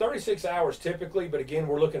 36 hours typically, but again,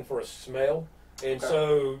 we're looking for a smell. And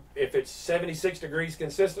so if it's 76 degrees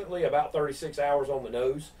consistently, about 36 hours on the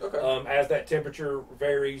nose. As that temperature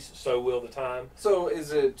varies, so will the time. So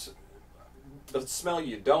is it the smell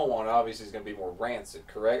you don't want? Obviously, is going to be more rancid,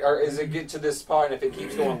 correct? Or is it get to this spot, and if it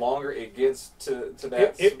keeps going longer, it gets to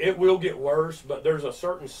that? It will get worse, but there's a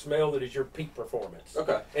certain smell that is your peak performance.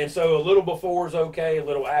 Okay. And so a little before is okay, a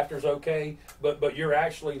little after is okay, but you're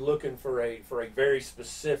actually looking for a very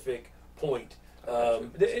specific point.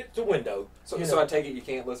 It's a window. So I take it you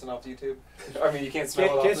can't listen off YouTube? I mean, you can't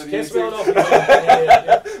smell it off the YouTube? Can't smell it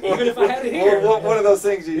off YouTube. Even if I had it here. One of those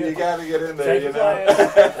things you got to get in there, Take you a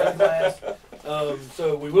know? class.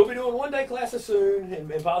 So we will be doing 1-day classes soon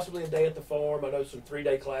and possibly a day at the farm. I know some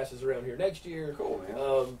 3-day classes around here next year. Cool,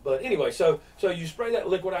 man. But anyway, so you spray that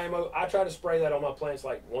liquid IMO. I try to spray that on my plants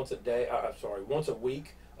like once a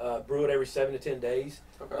week. Brew it every 7 to 10 days.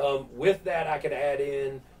 With that, I could add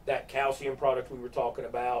in that calcium product we were talking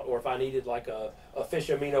about, or if I needed like a fish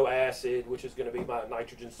amino acid, which is going to be my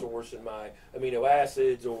nitrogen source and my amino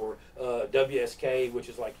acids, or WSK, which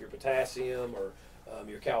is like your potassium, or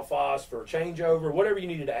your Cal-Phos for changeover, whatever you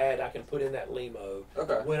needed to add, I can put in that LIMO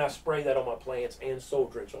when I spray that on my plants and soul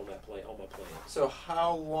drench on that plant So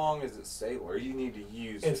how long is it stable, or you need to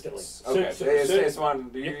use instantly? it? Okay, it's one.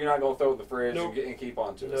 You're not going to throw it in the fridge and keep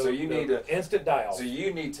on to it. So you need to instant die off. So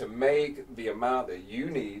you need to make the amount that you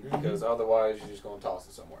need because otherwise you're just going to toss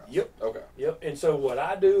it somewhere else. Yep. Okay. Yep. And so what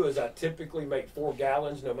I do is I typically make 4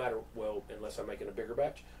 gallons, unless I'm making a bigger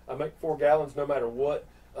batch. I make 4 gallons no matter what.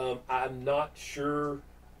 I'm not sure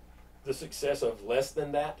the success of less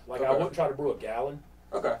than that. Like I wouldn't try to brew a gallon.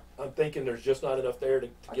 Okay. I'm thinking there's just not enough there to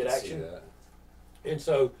get action. See that. And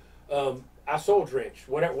so I soil drench.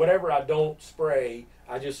 Whatever I don't spray,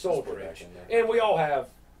 I just soil drench. And we all have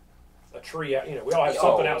a tree, we all have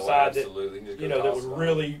something outside that, that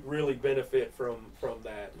would really benefit from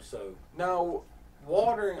that. So now,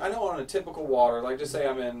 watering, I know on a typical water, like just say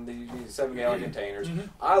I'm in these 7-gallon containers, Mm-hmm.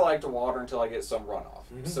 I like to water until I get some runoff.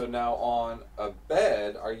 Mm-hmm. So now on a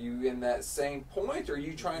bed, are you in that same point, or are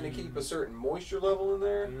you trying to keep a certain moisture level in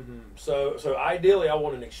there? Mm-hmm. So ideally I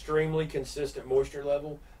want an extremely consistent moisture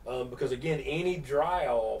level, because again, any dry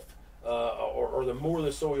off, or the more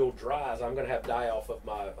the soil dries, I'm going to have die off of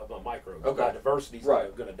my microbes. Okay. My diversity's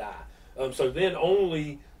Right. going to die. So then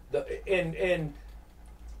only and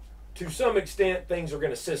to some extent things are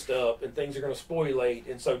going to cyst up and things are going to spoilate,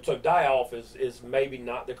 and so die off is maybe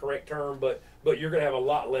not the correct term, but you're going to have a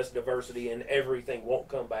lot less diversity and everything won't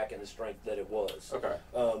come back in the strength that it was. Okay.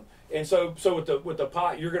 And so with the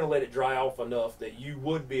pot, you're going to let it dry off enough that you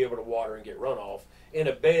would be able to water and get runoff. In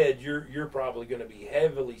a bed, you're probably going to be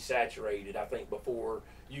heavily saturated, I think, before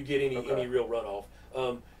you get any real runoff.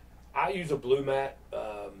 I use a blue mat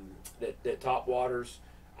that top waters.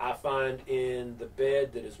 I find in the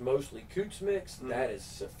bed that is mostly Coots mix, that is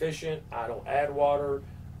sufficient. I don't add water.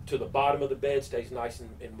 To the bottom of the bed stays nice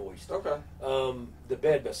and moist. Okay. The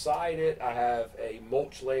bed beside it, I have a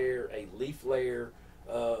mulch layer, a leaf layer.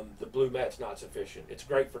 The blue mat's not sufficient. It's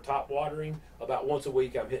great for top watering. About once a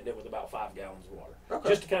week, I'm hitting it with about 5 gallons of water,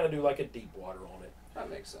 just to kind of do like a deep water on it. That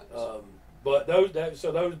makes sense. But there's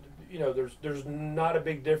not a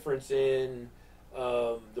big difference in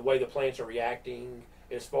the way the plants are reacting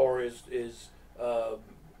as far as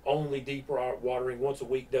only deep watering once a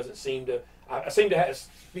week doesn't seem to. I seem to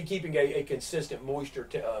be keeping a consistent moisture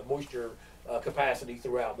capacity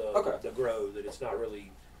throughout the grow. That it's not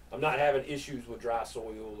really. I'm not having issues with dry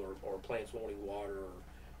soil or plants wanting water.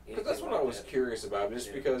 Because that's what I was curious about,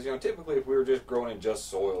 just because, typically if we were just growing in just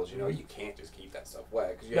soils, you can't just keep that stuff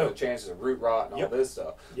wet, because you have the chances of root rot and all this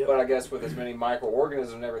stuff. But I guess with as many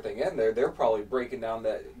microorganisms and everything in there, they're probably breaking down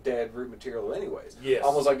that dead root material anyways. Yes.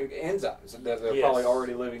 Almost like enzymes. They're probably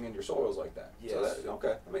already living in your soils like that. Yes. So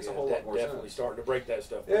that makes a whole lot more sense. Definitely starting to break that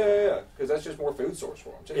stuff. Yeah, because that's just more food source for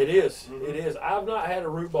them, too. It is. It is. I've not had a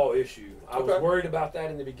root ball issue. I was worried about that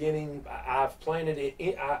in the beginning. I've planted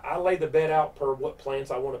it. I lay the bed out per what plants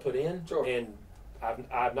I want to put in. Sure. And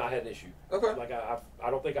I've not had an issue. Okay. Like I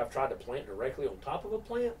don't think I've tried to plant directly on top of a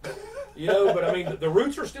plant, But I mean, the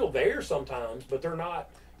roots are still there sometimes, but they're not.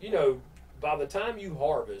 By the time you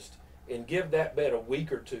harvest and give that bed a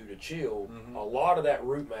week or two to chill, a lot of that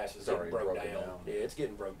root mass is getting broke down. Yeah, it's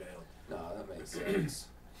getting broke down. No, that makes sense.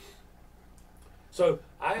 So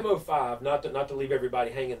IMO 5, not to leave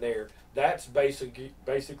everybody hanging there. That's basically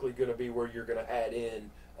going to be where you're going to add in.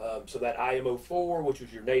 So that IMO 4, which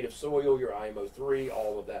is your native soil, your IMO 3,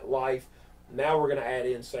 all of that life. Now we're going to add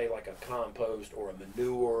in, say, like a compost or a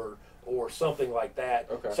manure or something like that.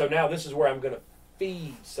 Okay. So now this is where I'm going to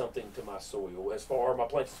feed something to my soil, my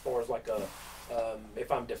plants, as far as like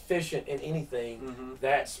if I'm deficient in anything,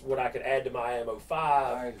 that's what I could add to my IMO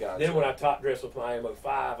 5. I got Then you. when I top dress with my IMO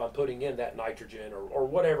 5, I'm putting in that nitrogen or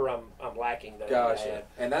whatever I'm lacking that I add.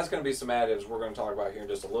 And that's going to be some additives we're going to talk about here in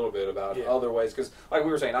just a little bit about Yeah. other ways, because like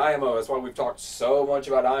we were saying, IMO, that's why we've talked so much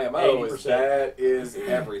about IMO, is 80%. that is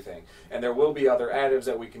everything. And there will be other additives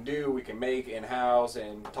that we can do, we can make in-house,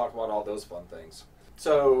 and talk about all those fun things.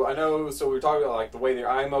 So I know, we were talking about like the way their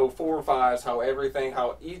IMO 4 and 5s,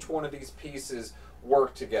 how each one of these pieces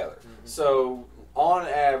work together. So on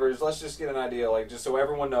average, let's just get an idea, like just so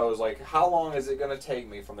everyone knows, like how long is it going to take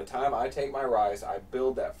me from the time I take my rice, I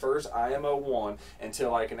build that first IMO 1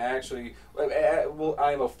 until I can actually,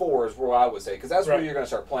 IMO 4 is where I would say, because that's where you're going to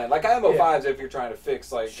start playing. Like IMO 5s if you're trying to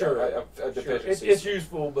fix like a deficiency. It's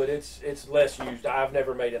useful, but it's less used. I've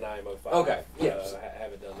never made an IMO 5. Okay. Yes. I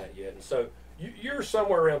haven't done that yet. And so you're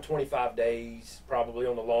somewhere around 25 days probably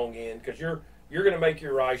on the long end, because you're going to make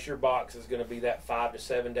your rice. Your box is going to be that 5 to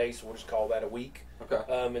 7 days, so we'll just call that a week. Okay.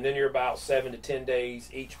 And then you're about 7 to 10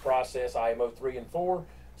 days each process, IMO 3 and 4.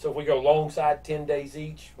 So if we go long side 10 days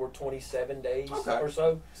each, we're 27 days or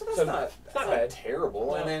so. So that's not terrible.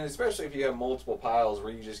 No. And then especially if you have multiple piles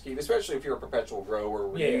where you just keep, especially if you're a perpetual grower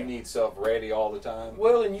where you need stuff ready all the time.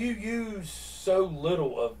 Well, and you use so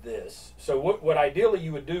little of this. So what ideally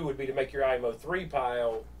you would do would be to make your IMO 3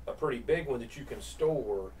 pile a pretty big one that you can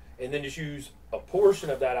store, and then just use a portion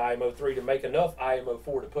of that IMO 3 to make enough IMO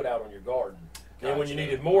 4 to put out on your garden. And when you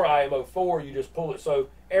needed more IMO4, you just pull it. So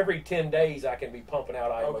every 10 days, I can be pumping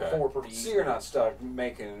out IMO4 pretty easy. So you're not stuck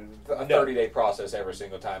making a 30-day process every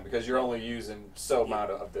single time because you're only using so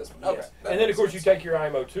amount of this one. Yes. And then, of course, you take your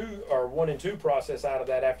IMO2 or 1 and 2 process out of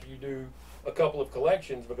that after you do a couple of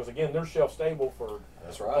collections because, again, they're shelf-stable for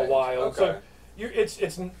a while. Okay.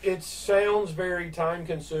 So it sounds very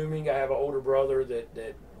time-consuming. I have an older brother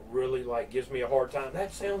that really gives me a hard time.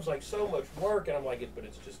 That sounds like so much work, and I'm like, but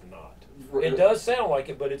it's just not. It does sound like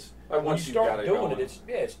it, but it's when you start doing it,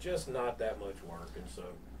 it's just not that much work. And so,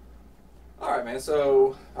 all right, man.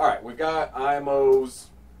 So, all right, we got IMOs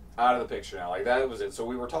out of the picture now. Like that was it. So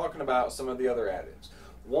we were talking about some of the other additives.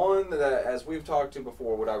 One that, as we've talked to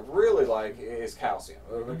before, what I really like is calcium,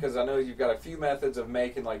 because I know you've got a few methods of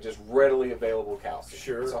making just readily available calcium.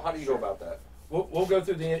 Sure. So how do you go about that? We'll go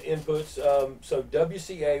through the inputs. So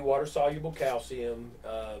WCA, water-soluble calcium.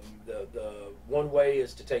 The one way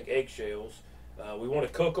is to take eggshells. We want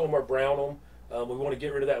to cook them or brown them. We want to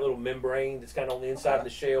get rid of that little membrane that's kind of on the inside of the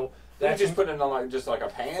shell. That's just putting it on just like a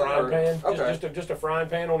pan, frying pan. Okay. Just a frying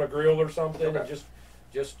pan on a grill or something, and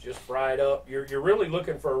just fry it up. You're really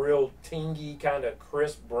looking for a real tingy kind of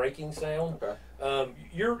crisp breaking sound. Okay.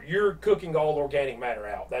 You're cooking all organic matter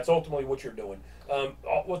out. That's ultimately what you're doing.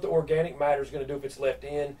 What the organic matter is going to do if it's left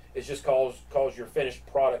in is just cause your finished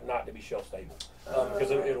product not to be shelf stable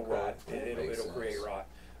because it'll rot. It'll create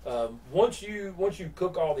rot. Once you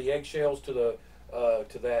cook all the eggshells to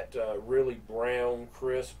that really brown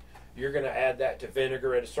crisp, you're going to add that to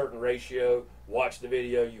vinegar at a certain ratio. Watch the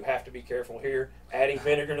video. You have to be careful here. Adding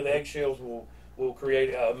vinegar to the eggshells will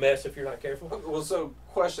create a mess if you're not careful. Well, so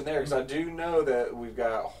question there, because I do know that we've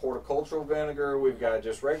got horticultural vinegar, we've got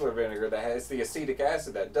just regular vinegar that has the acetic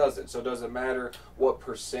acid that does it. So does it matter what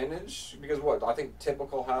percentage? Because I think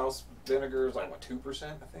typical house vinegar is 2%,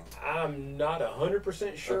 I think. I'm not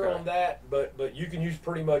 100% sure on that, but you can use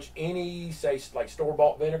pretty much any, say,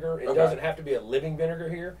 store-bought vinegar. It doesn't have to be a living vinegar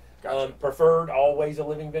here. Gotcha. Preferred always a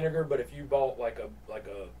living vinegar, but if you bought like a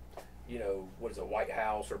what is a White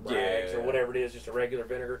House or Bragg's or whatever it is, just a regular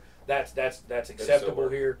vinegar, that's acceptable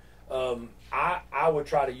here. I would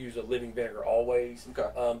try to use a living vinegar always. Okay.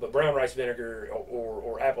 But brown rice vinegar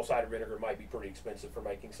or apple cider vinegar might be pretty expensive for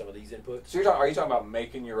making some of these inputs. So are you talking about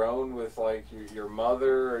making your own with your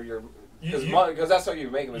mother or your? Because that's how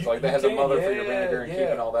you make them. It's that has a mother for your vinegar and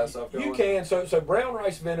keeping all that stuff going. You can. So brown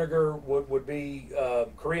rice vinegar would be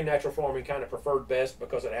Korean natural farming kind of preferred best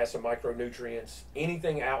because it has some micronutrients.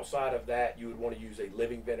 Anything outside of that, you would want to use a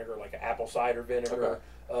living vinegar, like an apple cider vinegar.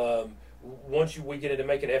 Once we get into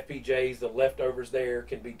making FPJs, the leftovers there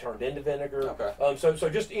can be turned into vinegar. So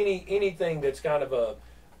just anything that's kind of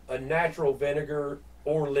a natural vinegar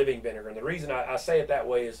or living vinegar. And the reason I say it that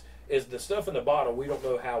way is the stuff in the bottle, we don't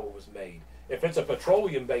know how it was made. If it's a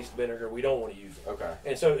petroleum-based vinegar, we don't want to use it. Okay.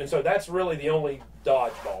 And so that's really the only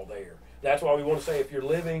dodgeball there. That's why we want to say if you're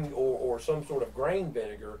living or some sort of grain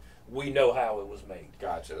vinegar, we know how it was made.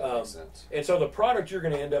 Gotcha. That makes sense. And so the product you're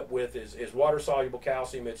going to end up with is water-soluble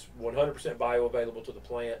calcium. It's 100% bioavailable to the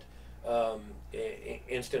plant.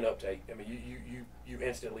 Instant uptake. I mean, you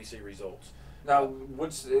instantly see results. Now,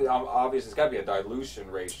 obviously, it's got to be a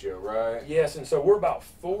dilution ratio, right? Yes, and so we're about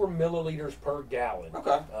 4 milliliters per gallon.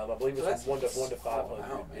 Okay. I believe it's 1 to 500.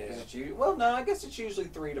 Wow, well, no, I guess it's usually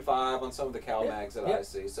 3 to 5 on some of the CalMags that I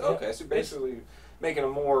see. So so basically making a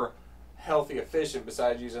more healthy, efficient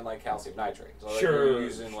besides using calcium nitrate. So sure. You're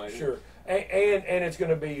using sure. And it's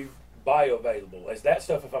going to be bioavailable. As that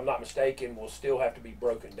stuff, if I'm not mistaken, will still have to be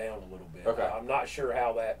broken down a little bit. Okay. I'm not sure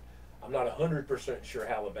how that. I'm not 100% sure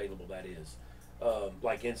how available that is.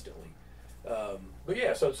 Instantly. But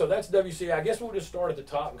yeah, so that's WCA. I guess we'll just start at the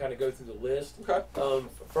top and kind of go through the list. Okay.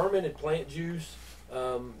 Fermented plant juice.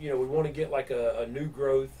 We want to get a new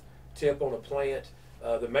growth tip on a plant.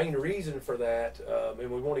 The main reason for that,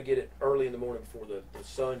 and we want to get it early in the morning before the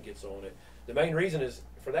sun gets on it. The main reason is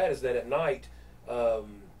that at night,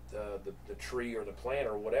 the tree or the plant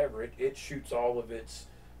or whatever, it shoots all of its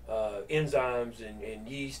enzymes and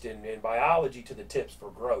yeast and biology to the tips for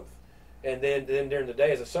growth. And then during the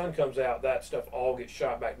day, as the sun comes out, that stuff all gets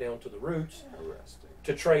shot back down to the roots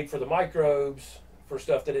to trade for the microbes for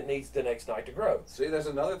stuff that it needs the next night to grow. See, there's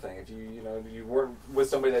another thing. If you weren't with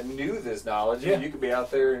somebody that knew this knowledge, you could be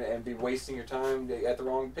out there and be wasting your time picking at the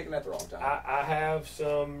wrong time. I have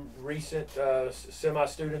some recent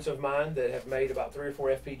semi-students of mine that have made about 3 or 4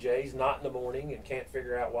 FPJs, not in the morning, and can't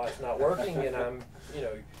figure out why it's not working. And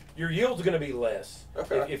your yield's going to be less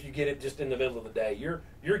if you get it just in the middle of the day.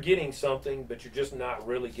 You're getting something, but you're just not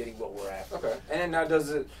really getting what we're after. Okay. And now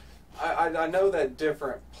does it? I know that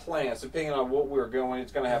different plants, depending on what we're going,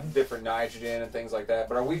 it's going to have different nitrogen and things like that.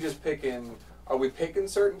 But are we just picking are we picking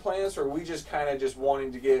certain plants, or are we just kind of just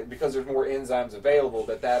wanting to get, because there's more enzymes available,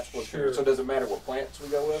 that's what's Sure. So does it matter what plants we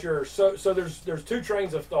go with? Sure. So there's two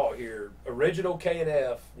trains of thought here. Original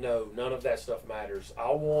KNF, no, none of that stuff matters.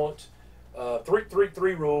 I want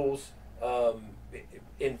three rules.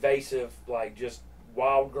 Invasive, like just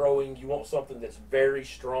wild growing. You want something that's very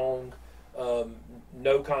strong.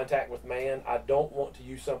 No contact with man. I don't want to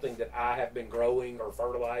use something that I have been growing or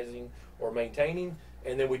fertilizing or maintaining,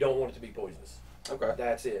 and then we don't want it to be poisonous. Okay.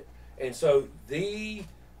 That's it. And so the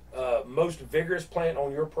most vigorous plant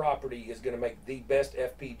on your property is going to make the best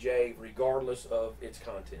FPJ regardless of its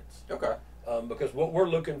contents. Okay. Because what we're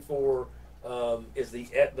looking for is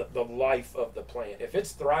the life of the plant. If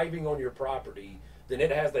it's thriving on your property, then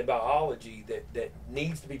it has the biology that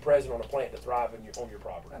needs to be present on a plant to thrive on your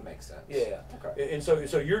property. That makes sense. Yeah. Okay. And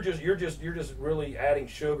so you're just really adding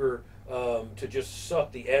sugar to just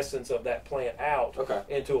suck the essence of that plant out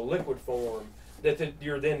into a liquid form that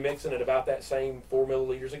you're then mixing at about that same 4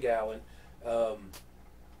 milliliters a gallon.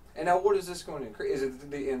 And now, what is this going to increase? Is it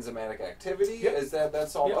the enzymatic activity? Yep. Is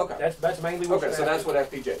that's all? Yep. Okay. That's mainly what. Okay, so that's what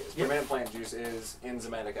FPJ is. Yep. Fermented plant juice is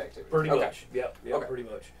enzymatic activity. Pretty much. Yep. Okay. Pretty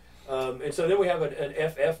much. And so then we have an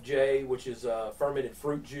FFJ, which is fermented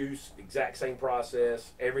fruit juice. Exact same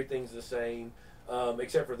process. Everything's the same,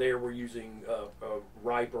 except for there we're using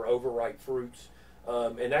ripe or overripe fruits,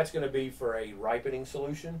 and that's going to be for a ripening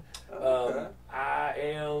solution. Okay. I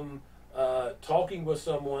am talking with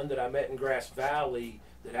someone that I met in Grass Valley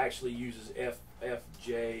that actually uses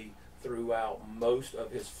FFJ throughout most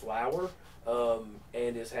of his flour,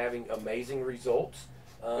 and is having amazing results.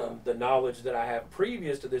 The knowledge that I have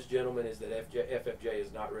previous to this gentleman is that FFJ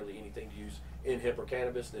is not really anything to use in hemp or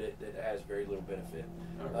cannabis, that it has very little benefit.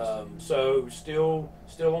 So still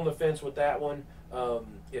on the fence with that one.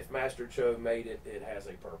 If Master Cho made it, it has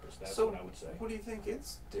a purpose. That's what I would say. What do you think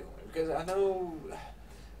it's doing? Because I know...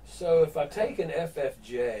 So if I take an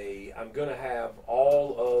FFJ, I'm going to have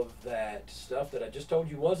all of that stuff that I just told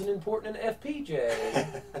you wasn't important in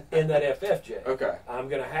FPJ in that FFJ. Okay. I'm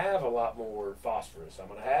going to have a lot more phosphorus. I'm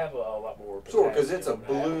going to have a lot more potassium. Sure, because it's a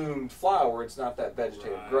bloomed flower. It's not that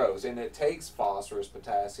vegetative growth, and it takes phosphorus,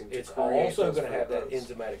 potassium to It's create also those going to have that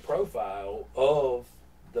growths. enzymatic profile of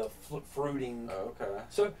the fruiting. Okay.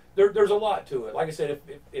 So there's a lot to it. Like I said,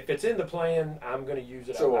 if it's in the plan, I'm going to use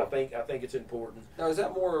it. Sure. I think it's important. Now, is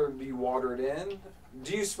that more? Do you water it in?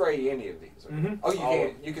 Do you spray any of these? Mm-hmm. Oh, you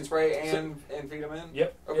can. You can spray and feed them in.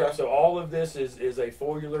 Yep. Okay. Yep. So all of this is a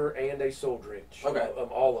foliar and a soil drench. Okay.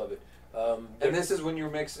 All of it. And this is when you're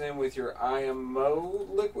mixing in with your IMO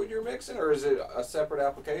liquid you're mixing, or is it a separate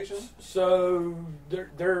application? So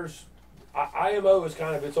there's IMO is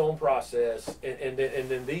kind of its own process, and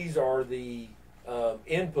then these are the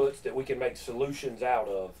inputs that we can make solutions out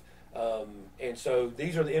of. And so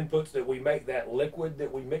these are the inputs that we make that liquid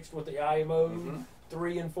that we mixed with the IMO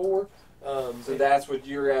 3 and 4. So that's what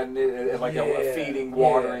you're adding in, like a feeding,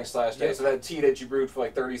 watering / day. Yep. So that tea that you brewed for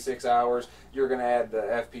like 36 hours, you're going to add the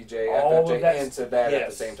FPJ, All of FFJ that, into that at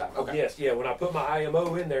the same time. Okay. Yes, yeah. When I put my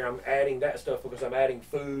IMO in there, I'm adding that stuff because I'm adding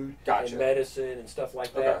food and medicine and stuff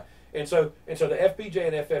like that. Okay. And so the FPJ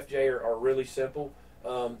and FFJ are really simple.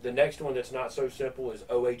 The next one that's not so simple is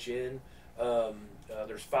OHN.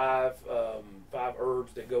 There's five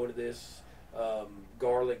herbs that go into this: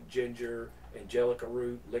 garlic, ginger, angelica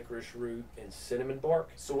root, licorice root, and cinnamon bark.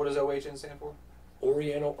 So what does OHN stand for?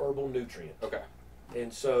 Oriental Herbal Nutrient. Okay.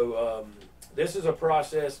 And so this is a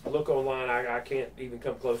process. Look online. I can't even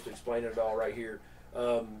come close to explaining it all right here.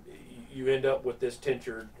 You end up with this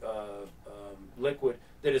tinctured liquid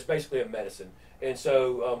that is basically a medicine. And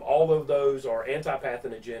so all of those are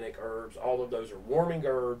antipathogenic herbs. All of those are warming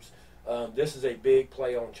herbs. This is a big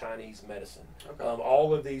play on Chinese medicine. Okay.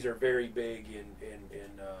 All of these are very big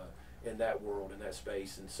in that world, in that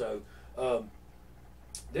space. And so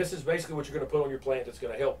this is basically what you're going to put on your plant that's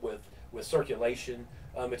going to help with circulation.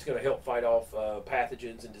 It's going to help fight off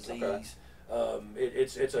pathogens and disease. Okay.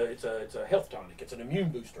 It's a health tonic. It's an immune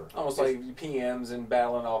booster. Almost like PMs and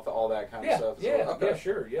battling off all that kind of stuff. Yeah,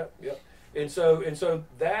 sure, yep. And so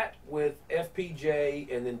that with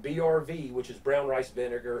FPJ and then BRV, which is brown rice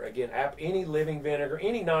vinegar. Again, any living vinegar,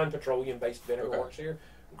 any non-petroleum based vinegar works here.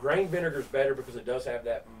 Grain vinegar is better because it does have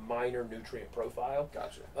that minor nutrient profile.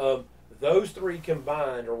 Gotcha. Those three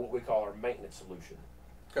combined are what we call our maintenance solution.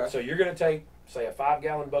 Okay. So you're going to take, say, a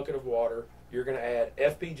 5-gallon bucket of water. You're going to add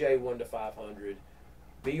FPJ 1 to 500,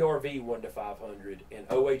 BRV 1 to 500, and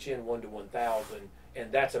OHN 1 to 1000,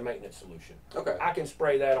 and that's a maintenance solution. Okay. I can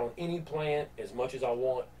spray that on any plant as much as I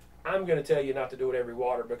want. I'm going to tell you not to do it every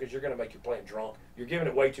water because you're going to make your plant drunk. You're giving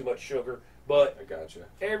it way too much sugar. But I gotcha.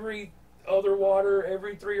 every other water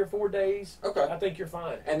every 3 or 4 days, Okay. I think you're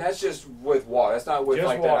fine. And that's just with water. That's not with Just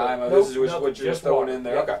like water. that IMO. Nope, This is what nothing, you're just throwing water. in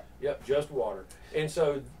there. Yep. Okay. Yep, just water. And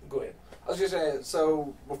so, go ahead. I was just saying,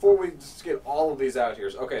 so before we just get all of these out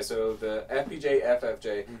here, okay, so the FPJ,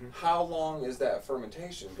 FFJ, how long is that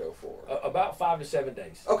fermentation go for? About 5 to 7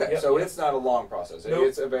 days. Okay, Yep, so yep. it's not a long process. Nope.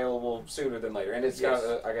 It's available sooner than later. And it's Yes.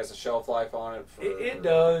 got, I guess, a shelf life on it? For, It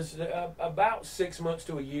does. About 6 months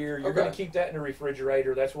to a year. You're going to Okay. keep that in the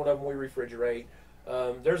refrigerator. That's one of them we refrigerate.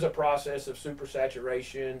 There's a process of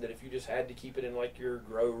supersaturation that if you just had to keep it in like your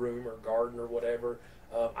grow room or garden or whatever,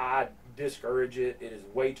 I discourage it. It is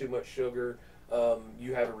way too much sugar.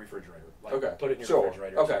 You have a refrigerator. Like, Okay. put it in your Sure.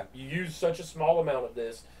 refrigerator. Okay. You use such a small amount of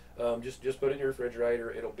this. Just put it in your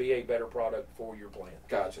refrigerator. It'll be a better product for your plant.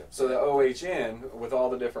 Gotcha. So the OHN, with all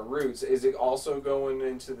the different roots, is it also going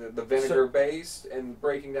into the vinegar based and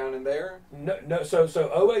breaking down in there? No. So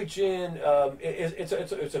OHN,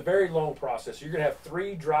 it's a very long process. You're gonna have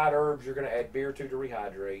 3 dried herbs. You're gonna add beer to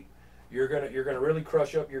rehydrate. You're gonna really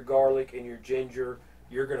crush up your garlic and your ginger.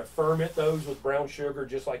 You're gonna ferment those with brown sugar,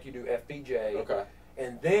 just like you do FPJ. Okay.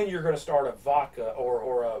 And then you're gonna start a vodka or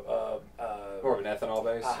More of an ethanol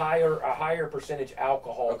base? a higher percentage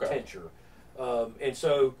alcohol tincture. And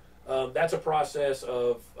so that's a process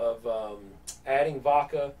of adding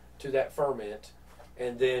vodka to that ferment,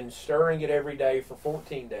 and then stirring it every day for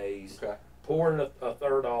 14 days. Okay. Pouring a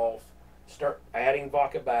third off, start adding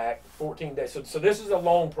vodka back 14 days. So this is a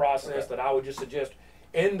long process that I would just suggest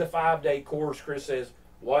in the 5-day course. Chris says,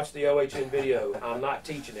 watch the OHN video. I'm not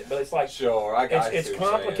teaching it, but it's like Sure, I got it's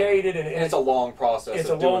complicated and it's a long process. it's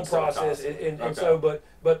of a long doing so process, constantly. and so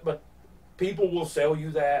but people will sell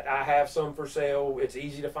you that. I have some for sale. It's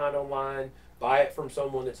easy to find online. Buy it from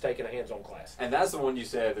someone that's taking a hands-on class. And that's the one you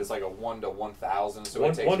said is like a 1 to 1,000, so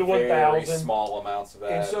One- it takes 1 to very 1,000. small amounts of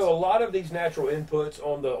that. And so a lot of these natural inputs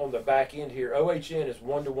on the back end here, OHN is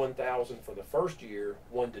 1 to 1,000 for the first year,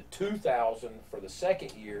 1 to 2,000 for the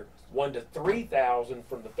second year, 1 to 3,000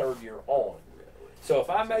 from the third year on. So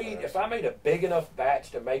if I made a big enough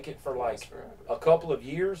batch to make it for like a couple of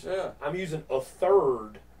years, I'm using a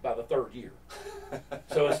third by the third year.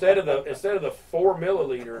 So instead of the 4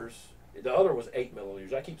 milliliters, the other was 8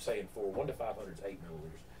 milliliters. I keep saying 4. 1 to 500 is 8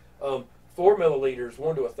 milliliters. 4 milliliters,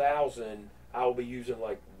 1 to 1,000, I will be using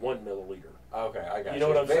like 1 milliliter. Okay, I got you. You know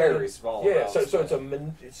what I'm Very saying? small. Yeah. amounts. So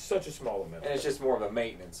it's such a small amount. And it's just more of a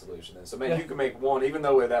maintenance solution. Then. So man, you can make one, even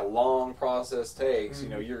though that long process takes. You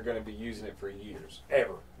know, you're going to be using it for years.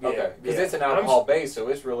 Ever. Yeah, Okay, because yeah. it's an alcohol base, so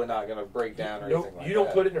it's really not going to break down or Nope, anything like that. you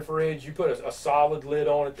don't put it in the fridge. You put a solid lid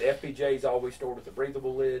on it. The FPJ is always stored with a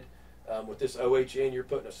breathable lid. With this OHN, you're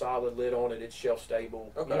putting a solid lid on it. It's shelf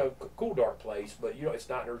stable. Okay. You know, cool, dark place, but it's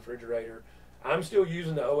not in the refrigerator. I'm still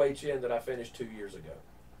using the OHN that I finished 2 years ago.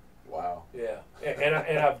 Wow. Yeah, and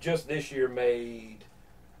I've just this year made,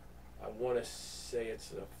 I want to say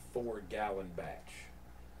it's a 4-gallon batch,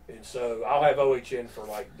 and so I'll have OHN for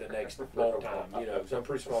like the next long time. Because I'm a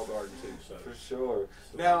pretty small garden too. So For sure.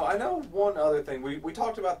 Now, I know one other thing. We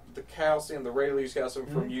talked about the calcium, the regular use calcium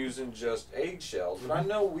from using just eggshells, but I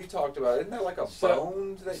know we talked about, isn't there like a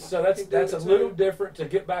bone? So that's a little different. To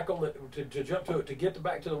get back on to jump to it, to get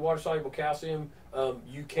back to the water soluble calcium,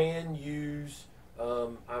 you can use.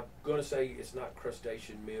 I'm going to say it's not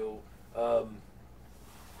crustacean meal.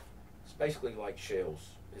 It's basically like shells.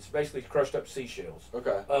 It's basically crushed up seashells.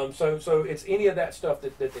 Okay. So it's any of that stuff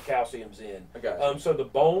that the calcium's in. Okay. So the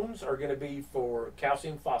bones are going to be for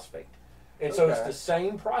calcium phosphate. And so it's Okay. the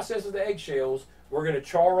same process as the eggshells. We're going to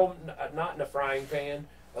char them, not in a frying pan.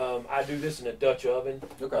 I do this in a Dutch oven.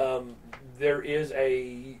 Okay. There is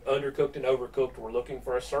a undercooked and overcooked. We're looking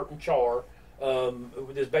for a certain char.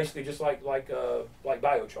 It's basically just like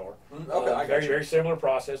biochar. Okay, I got very you. very similar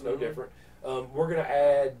process, no different. We're going to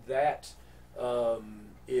add that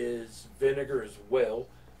is vinegar as well.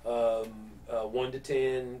 1 to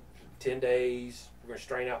 10 days. We're going to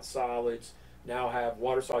strain out the solids. Now have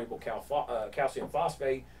water soluble calcium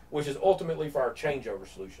phosphate, which is ultimately for our changeover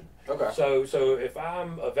solution. Okay. So if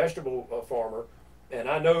I'm a vegetable farmer, and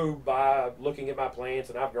I know by looking at my plants,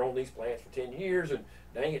 and I've grown these plants for 10 years, and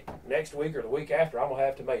dang it, next week or the week after, I'm going to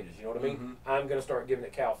have tomatoes. You know what I mean? I'm going to start giving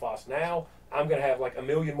it Cal Phos now. I'm going to have like 1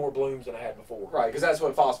 million more blooms than I had before. Right, because that's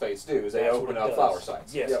what phosphates do, is they That's open what it up does. flower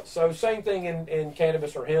sites. Yes. Yep. So same thing in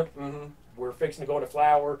cannabis or hemp. We're fixing to go into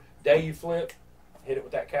flower. Day you flip, hit it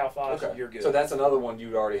with that Cal Phos, Okay. you're good. So that's another one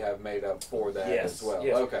you already have made up for that yes, as well.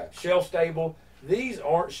 yes. Okay. Shelf stable. These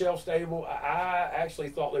aren't shelf stable. I actually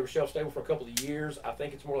thought they were shelf stable for a couple of years. I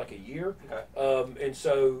think it's more like a year. Okay. And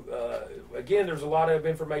so, again, there's a lot of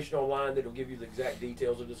information online that will give you the exact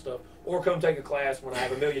details of this stuff. Or come take a class when I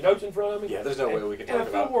have a million notes in front of me. Yeah, there's no way we can talk and I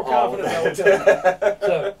feel about more all confident of I will that.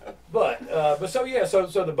 tell you.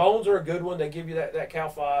 So the bones are a good one. They give you that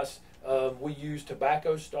calphos. We use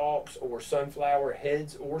tobacco stalks or sunflower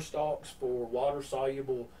heads or stalks for water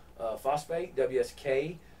soluble phosphate,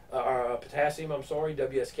 WSK. Potassium, I'm sorry,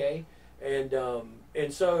 WSK,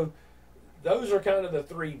 and so those are kind of the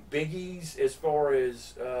three biggies as far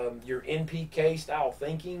as your NPK style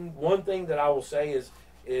thinking. One thing that I will say is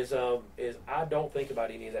I don't think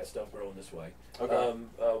about any of that stuff growing this way. Okay.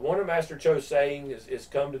 One of Master Cho's saying is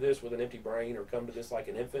come to this with an empty brain or come to this like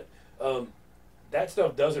an infant. That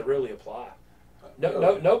stuff doesn't really apply.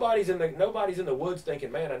 Nobody's in the woods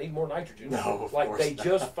thinking, man, I need more nitrogen. No, of like course they not.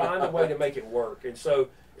 just find a way to make it work, and so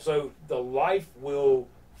the life will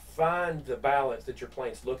find the balance that your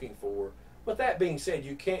plant's looking for. But that being said,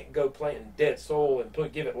 you can't go planting dead soil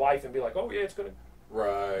and give it life and be like, oh yeah, it's gonna.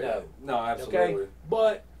 Right. No, absolutely. Okay,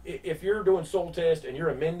 but if you're doing soil test and you're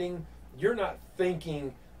amending, you're not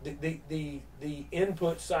thinking the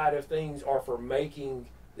input side of things are for making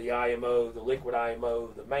the IMO, the liquid IMO,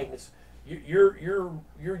 the maintenance. You're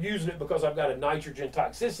using it because I've got a nitrogen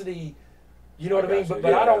toxicity. You know what I mean? But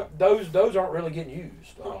Yeah. I don't. Those aren't really getting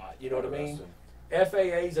used a lot. You know what I mean?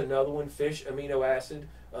 Interesting. FAA is another one. Fish amino acid.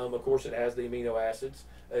 Of course, it has the amino acids.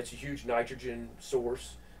 It's a huge nitrogen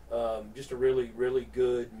source. Just a really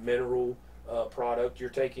good mineral product.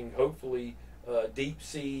 You're taking hopefully deep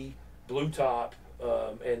sea blue top,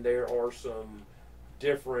 and there are some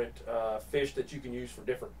different fish that you can use for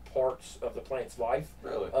different parts of the plant's life.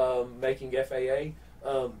 Really? Making FAA.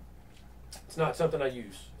 It's not something I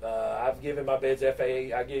use. I've given my beds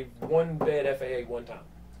FAA. I gave one bed FAA one time.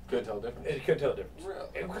 Couldn't tell the difference. It couldn't tell the difference.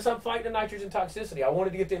 Really? Because I'm fighting the nitrogen toxicity. I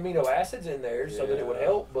wanted to get the amino acids in there so that it would Yeah.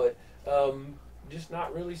 help, but just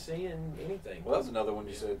not really seeing anything. Well, that's another one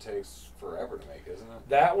you said it takes forever to make, isn't it?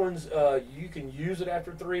 That one's, you can use it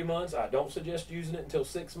after 3 months. I don't suggest using it until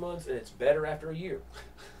 6 months, and it's better after a year.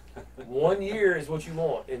 1 year is what you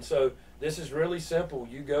want. And so this is really simple.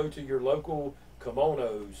 You go to your local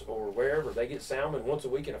kimonos or wherever. They get salmon once a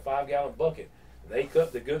week in a 5-gallon bucket. They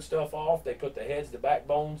cut the good stuff off. They put the heads, the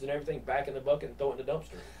backbones, and everything back in the bucket and throw it in the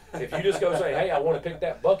dumpster. If you just go say, hey, I want to pick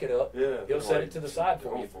that bucket up, he'll set it to the side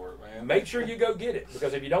for you. Man. Make sure you go get it,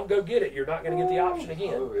 because if you don't go get it, you're not going to get the option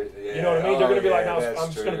again. Oh, yeah. You know what I mean? They're going to be like, no, that's I'm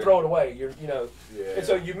just true. going to throw it away. Yeah. And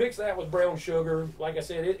so you mix that with brown sugar. Like I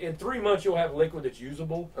said, in 3 months you'll have liquid that's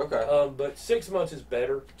usable. Okay. But 6 months is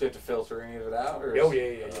better. Do you have to filter any of it out? Or Oh,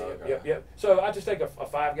 is- yeah. okay. Yep. So I just take a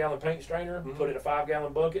 5-gallon paint strainer, Mhm. put it in a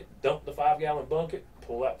 5-gallon bucket, dump the 5-gallon bucket,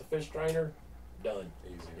 pull out the fish strainer, done.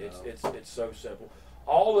 Easy It's so simple.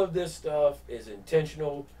 All of this stuff is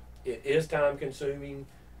intentional. It is time consuming.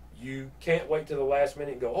 You can't wait to the last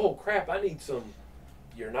minute and go, oh crap, I need some.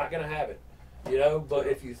 You're not going to have it, But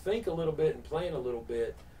if you think a little bit and plan a little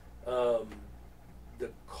bit, the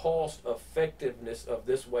cost effectiveness of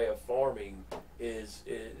this way of farming is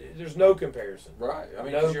there's no comparison. Right. I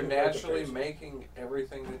mean, No 'cause you're comparison. naturally making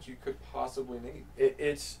everything that you could possibly need.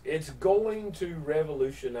 It's going to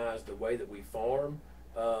revolutionize the way that we farm.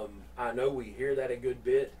 I know we hear that a good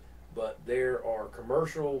bit, but there are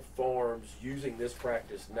commercial farms using this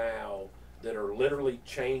practice now that are literally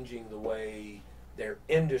changing the way their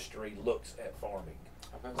industry looks at farming.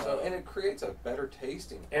 So, and it creates a better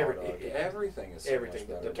tasting product. Everything is so everything.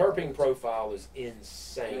 much better. The terpene profile is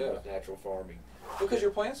insane Yeah. with natural farming. Because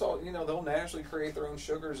your plants all, they'll naturally create their own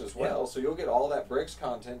sugars as well. So you'll get all that bricks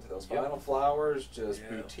content to those Yep. final flowers, just Yeah.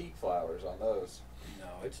 boutique flowers on those. No,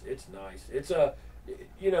 it's nice. It's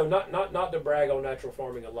not to brag on natural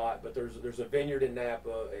farming a lot, but there's a vineyard in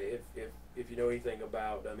Napa. If you know anything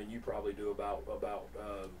about, I mean, you probably do about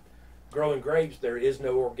growing grapes. There is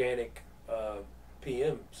no organic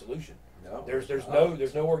PM solution. No,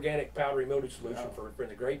 There's no organic powdery mildew solution No. for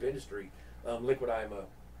the grape industry. Liquid IMO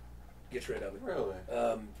gets rid of it. Really?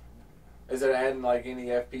 Um, Is it adding like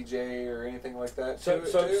any FPJ or anything like that? So to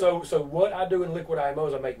it too? so what I do in liquid IMO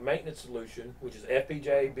is I make maintenance solution, which is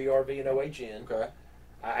FPJ, BRV, and OHN. Okay.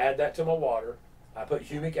 I add that to my water. I put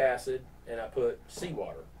humic acid and I put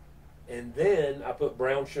seawater, and then I put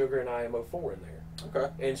brown sugar and IMO4 in there.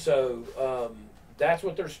 Okay. And so that's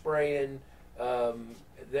what they're spraying.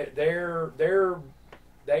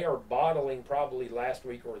 They are bottling probably last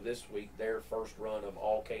week or this week their first run of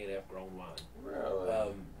all KNF grown wine.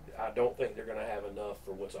 Really? I don't think they're going to have enough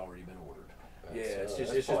for what's already been ordered. That's, Yeah, it's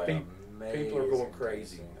that's just probably people. People are going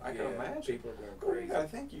crazy. I can imagine. People are going crazy. I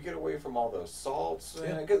think you get away from all those salts.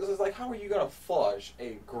 Because it's like, how are you going to flush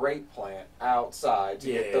a grape plant outside to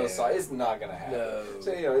get those salts? It's not going to happen. No.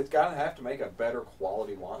 So, it's got to have to make a better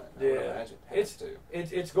quality wine. I would imagine.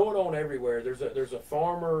 It's going on everywhere. There's a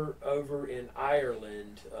farmer over in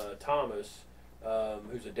Ireland, Thomas,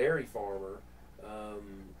 who's a dairy farmer,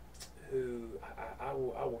 who I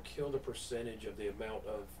will kill the percentage of the amount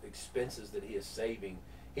of expenses that he is saving.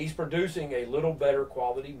 He's producing a little better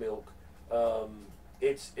quality milk.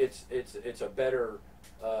 It's a better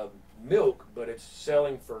milk, but it's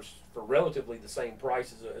selling for relatively the same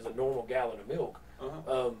price as a normal gallon of milk.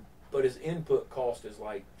 But his input cost is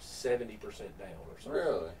like 70% down or something.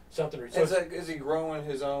 Really? Something. So is he growing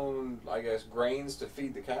his own, I guess, grains to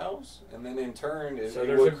feed the cows, and then in turn so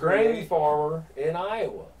there's a grain farmer in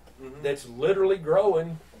Iowa that's literally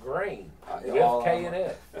growing grain with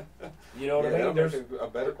KNF. You know what I mean? There's a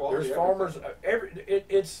better quality. There's farmers.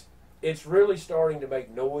 It's really starting to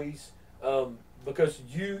make noise because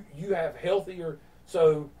you have healthier.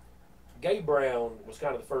 So Gabe Brown was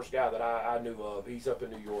kind of the first guy that I knew of. He's up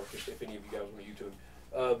in New York. If any of you guys on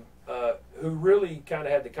YouTube, who really kind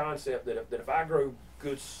of had the concept that if I grow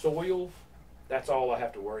good soil, that's all I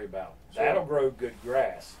have to worry about. Sure. That'll grow good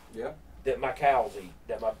grass. Yeah. That my cows eat,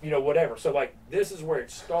 that my whatever. So like this is where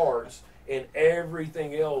it starts, and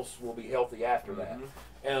everything else will be healthy after that.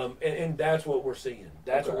 And that's what we're seeing.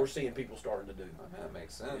 That's what we're seeing people starting to do. That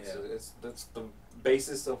makes sense. Yeah. That's the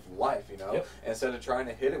basis of life, Instead of trying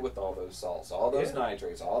to hit it with all those salts, all those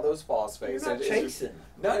nitrates, all those phosphates. You're not chasing.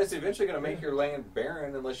 It's eventually going to make your land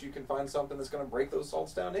barren unless you can find something that's going to break those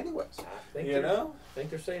salts down anyways. I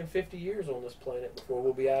think they're saying 50 years on this planet before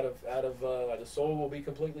we'll be out of the soil will be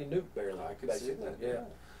completely nuked barely. I could see that. Yeah.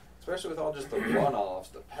 Especially with all just the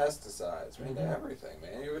runoffs, the pesticides, everything,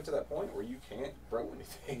 man. You get to that point where you can't grow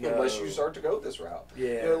anything unless you start to go this route. Yeah.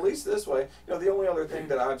 At least this way. The only other thing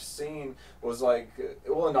that I've seen was like,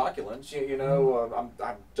 inoculants.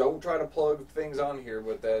 I don't try to plug things on here,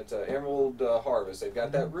 but that Emerald Harvest, they've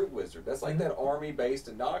got that Root Wizard. That's like that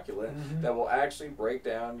army-based inoculant that will actually break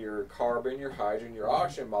down your carbon, your hydrogen, your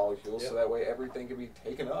oxygen molecules, so that way everything can be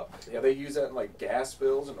taken up. They use that in like gas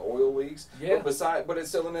spills and oil leaks. But it's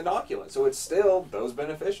still an inoculant, so it's still those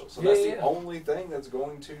beneficial. So that's the only thing that's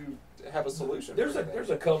going to have a solution. There's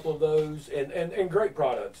a couple of those and great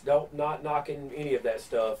products. Not knocking any of that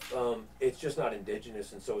stuff. It's just not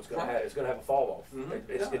indigenous, and so it's gonna have a fall off.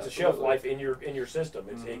 It's a shelf life in your system.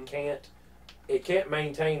 It can't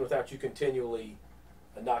maintain without you continually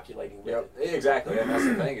inoculating with it. Exactly, and that's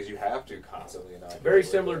the thing is you have to constantly inoculate. Very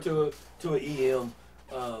similar to a EM.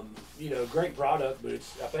 Great product, but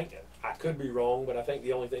I think I could be wrong, but I think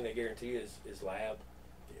the only thing they guarantee is lab.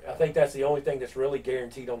 I think that's the only thing that's really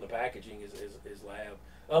guaranteed on the packaging is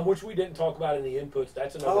lab, which we didn't talk about in the inputs.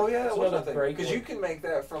 That's another great because you can make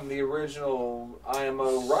that from the original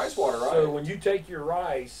IMO rice water, right? So when you take your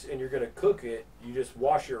rice and you're going to cook it, you just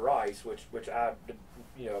wash your rice, which I've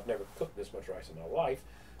never cooked this much rice in my life,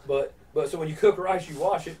 but so when you cook rice, you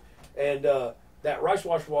wash it, and that rice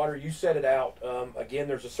wash water, you set it out. Again,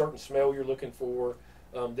 there's a certain smell you're looking for.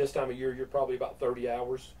 This time of year, you're probably about 30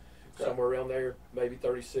 hours, somewhere around there, maybe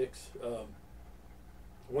 36.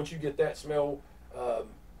 Once you get that smell,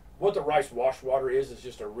 what the rice wash water is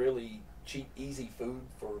just a really cheap, easy food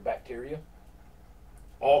for bacteria.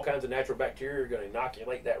 All kinds of natural bacteria are going to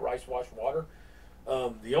inoculate that rice wash water.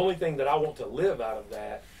 The only thing that I want to live out of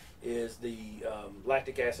that is the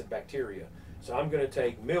lactic acid bacteria. So I'm going to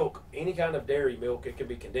take milk, any kind of dairy milk. It can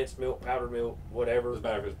be condensed milk, powdered milk, whatever. Doesn't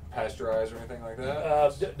matter if it's pasteurized or anything like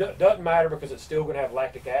that? Doesn't matter because it's still going to have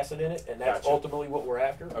lactic acid in it, and that's ultimately what we're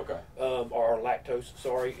after. Okay. Or lactose,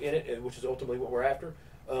 in it, which is ultimately what we're after.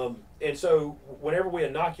 And so whenever we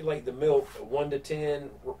inoculate the milk, 1 to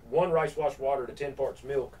 10, 1 rice wash water to 10 parts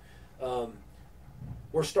milk,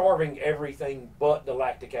 we're starving everything but the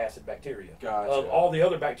lactic acid bacteria. Gotcha. All the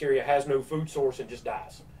other bacteria has no food source and just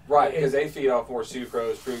dies. Right, because they feed off more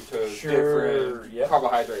sucrose, fructose, different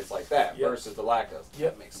carbohydrates like that versus the lactose.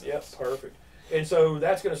 That makes sense. Yep, perfect. And so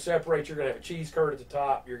that's going to separate. You're going to have a cheese curd at the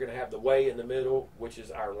top. You're going to have the whey in the middle, which is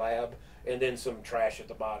our lab, and then some trash at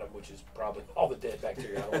the bottom, which is probably all the dead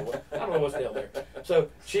bacteria. I don't know what's down there. So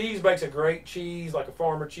cheese makes a great cheese, like a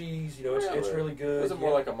farmer cheese. It's really good. Is it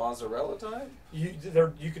more like a mozzarella type? You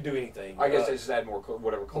can do anything. I guess they just add more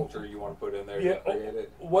whatever culture you want to put in there to create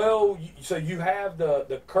it. Well, so you have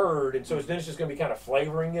the curd, and so then it's just going to be kind of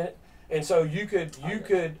flavoring it. And so you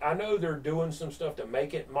could I know they're doing some stuff to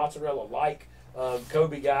make it mozzarella like.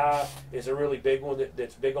 Kobe Guy is a really big one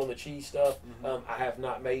that's big on the cheese stuff. I have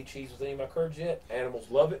not made cheese with any of my curds yet. Animals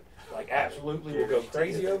love it, like absolutely will go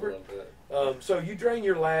crazy over it. So you drain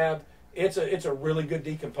your lab. It's a really good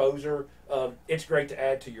decomposer. It's great to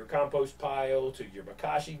add to your compost pile, to your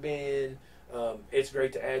bokashi bin. It's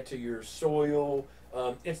great to add to your soil.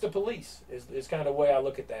 It's the police is kind of the way I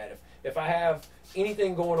look at that. If I have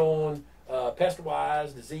anything going on,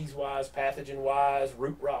 pest-wise, disease-wise, pathogen-wise,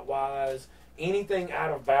 root rot-wise, anything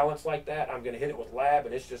out of balance like that, I'm going to hit it with lab,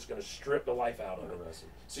 and it's just going to strip the life out of it.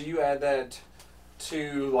 So you add that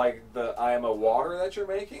to like the IMO water that you're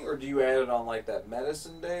making, or do you add it on like that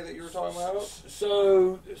medicine day that you were talking about?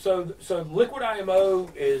 So liquid IMO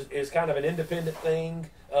is kind of an independent thing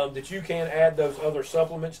that you can add those other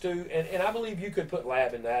supplements to, and I believe you could put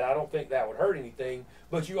lab in that. I don't think that would hurt anything,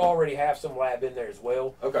 but you already have some lab in there as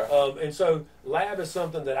well. Okay. And so lab is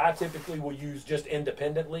something that I typically will use just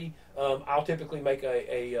independently. I'll typically make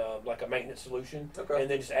like a maintenance solution, and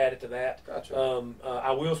then just add it to that. Gotcha.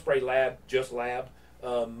 I will spray lab, just lab.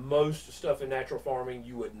 Most stuff in natural farming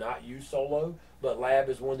you would not use solo, but lab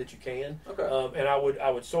is one that you can. Okay. And I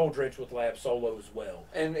would soil drench with lab solo as well.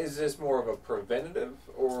 And is this more of a preventative,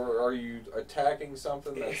 or are you attacking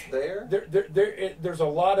something that's there? There's a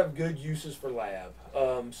lot of good uses for lab.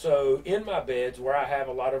 So in my beds where I have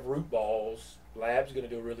a lot of root balls, lab's going to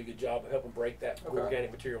do a really good job of helping break that organic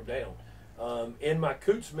material down. In my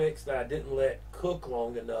Coots mix that I didn't let cook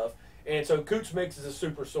long enough, and so Coots mix is a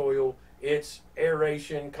super soil. It's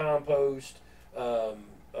aeration, compost,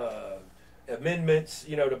 amendments,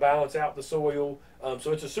 to balance out the soil.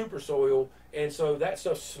 So it's a super soil, and so that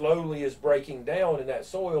stuff slowly is breaking down in that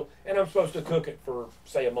soil, and I'm supposed to cook it for,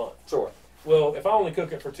 say, a month. Sure. Well, if I only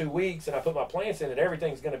cook it for 2 weeks and I put my plants in it,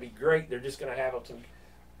 everything's going to be great. They're just going to have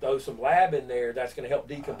throw some lab in there. That's going to help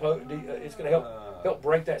decompose. It's going to help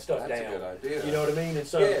break that stuff down. That's a good idea. You know what I mean? And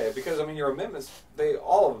so, yeah, because I mean your amendments,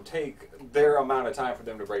 all of them take their amount of time for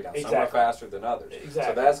them to break down. Some are faster than others.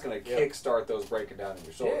 Exactly. So that's going to kickstart those breaking down in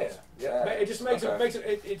your soil. Yeah. It just makes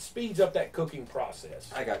it speeds up that cooking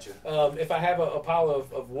process. I got you. If I have a pile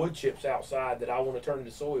of wood chips outside that I want to turn into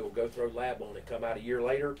soil, go throw lab on it. Come out a year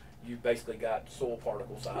later, you've basically got soil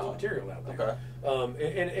particle size material out there.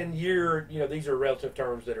 Okay. And these are relative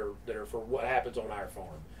terms that are for what happens on our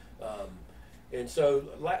farm. And so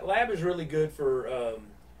lab is really good for.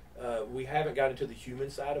 We haven't gotten into the human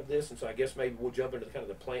side of this, and so I guess maybe we'll jump into kind of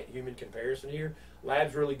the plant-human comparison here.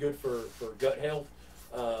 Lab's really good for gut health.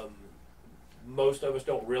 Most of us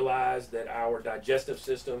don't realize that our digestive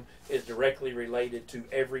system is directly related to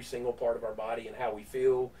every single part of our body and how we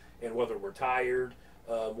feel, and whether we're tired,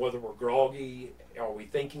 whether we're groggy, are we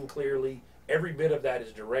thinking clearly. Every bit of that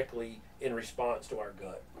is directly in response to our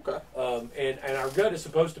gut. Okay. And our gut is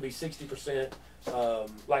supposed to be 60%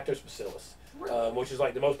 lactobacillus, which is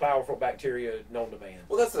like the most powerful bacteria known to man.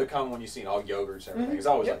 Well, that's the common one you see in all yogurts and everything. It's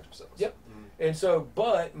always lactobacillus. Yep. And so,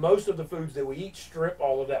 but most of the foods that we eat strip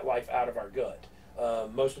all of that life out of our gut.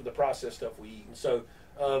 Most of the processed stuff we eat. And so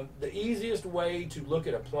the easiest way to look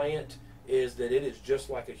at a plant is that it is just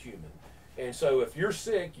like a human. And so if you're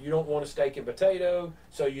sick, you don't want a steak and potato,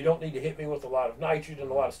 so you don't need to hit me with a lot of nitrogen,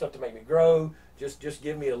 a lot of stuff to make me grow. Just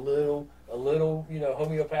give me a little,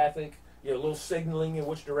 homeopathic, a little signaling in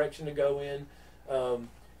which direction to go in.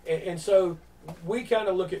 And so we kind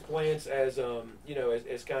of look at plants as,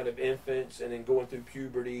 as kind of infants, and then going through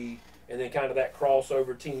puberty, and then kind of that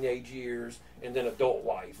crossover teenage years, and then adult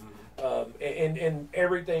life. And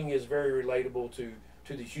everything is very relatable to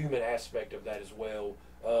the human aspect of that as well.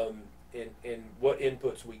 In what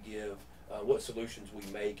inputs we give, what solutions we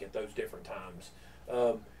make at those different times.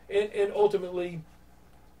 And ultimately,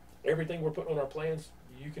 everything we're putting on our plants,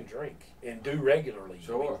 you can drink and do regularly.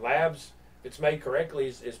 Sure. I mean, labs, if it's made correctly,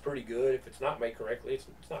 is pretty good. If it's not made correctly, it's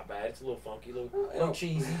not bad. It's a little funky, a little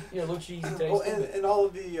cheesy, a little cheesy taste. Well, and all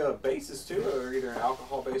of the bases, too, are either an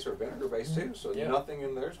alcohol base or a vinegar base, too. So nothing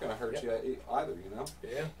in there is going to hurt you either,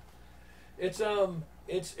 Yeah.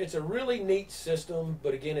 It's a really neat system,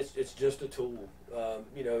 but again, it's just a tool.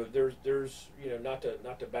 There's not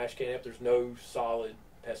to bash KNF, there's no solid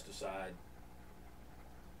pesticide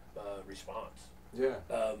response. Yeah.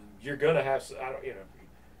 You're gonna have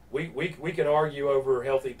we can argue over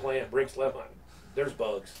healthy plant bricks left. There's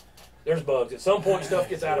bugs. There's bugs. At some point, stuff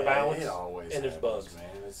gets out of balance, it always and there's happens, bugs. Man,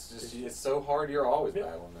 it's so hard. You're always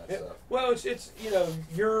battling that stuff. Well,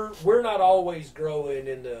 we're not always growing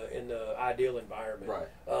in the ideal environment.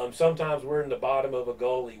 Right. Sometimes we're in the bottom of a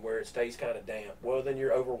gully where it stays kind of damp. Well, then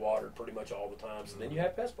you're overwatered pretty much all the time, so then you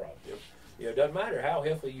have pest problems. You know, it doesn't matter how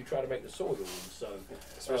healthy you try to make the soil. So,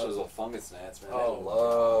 especially those little fungus gnats, man. Oh, They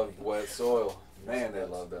love wet soil. Man, they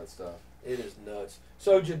love that stuff. it is nuts.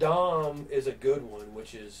 So Jadam is a good one,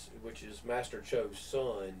 which is Master Cho's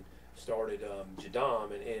son started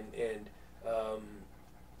Jadam, and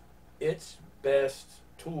its best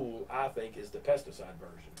tool, I think, is the pesticide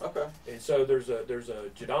version. Okay. And so there's a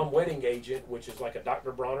Jadam wetting agent, which is like a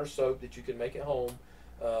Dr. Bronner soap that you can make at home.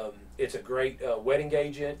 It's a great wetting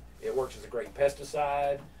agent. It works as a great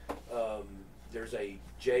pesticide. There's a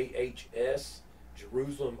JHS,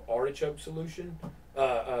 Jerusalem artichoke solution.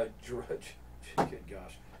 Good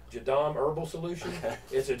gosh, Jadam herbal solution. Okay.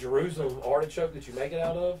 It's a Jerusalem artichoke that you make it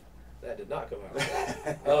out of. That did not come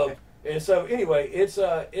out. And so anyway,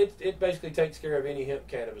 it basically takes care of any hemp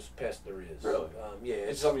cannabis pest there is. Really? Yeah.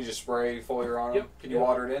 It's something you just spray foliar on them. Yep, Can you yep.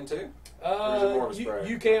 water it in too? Or is it more of a spray?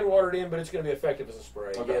 You can water it in, but it's going to be effective as a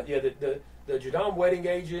spray. Okay. Yeah. The Jadam wetting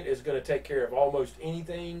agent is going to take care of almost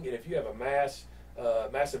anything, and if you have a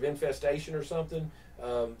massive infestation or something,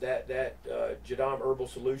 that Jadam herbal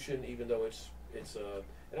solution, even though it's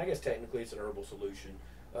and I guess technically it's an herbal solution,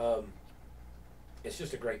 it's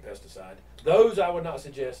just a great pesticide. Those I would not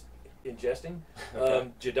suggest ingesting. Okay.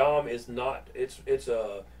 Jadam is not. It's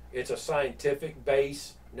a scientific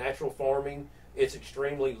base, natural farming. It's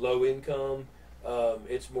extremely low income.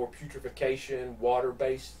 It's more putrefaction,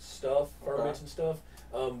 water-based stuff, ferments and stuff.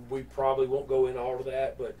 We probably won't go into all of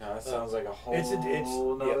that, but No, that sounds like a whole it's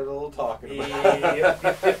another little talking about.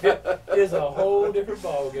 yeah, it's a whole different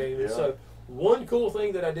ball game. Yeah. And so one cool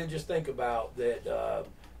thing that I did just think about that's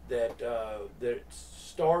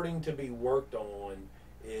starting to be worked on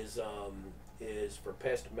is for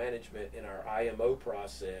pest management in our IMO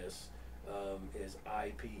process is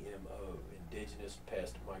IPMO, indigenous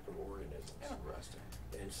pest microorganisms. Interesting.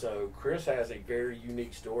 And so Chris has a very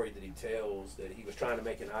unique story that he tells, that he was trying to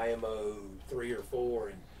make an IMO 3 or 4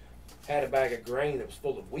 and had a bag of grain that was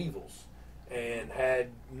full of weevils and had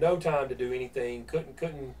no time to do anything,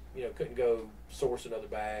 couldn't go source another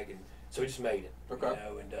bag, and so he just made it. Okay. You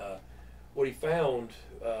know, and what he found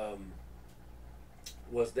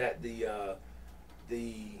was that the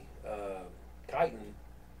chitin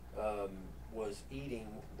was eating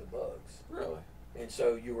the bugs. Really? And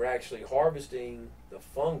so you were actually harvesting the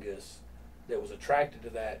fungus that was attracted to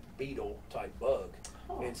that beetle type bug.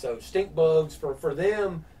 Oh. And so stink bugs, for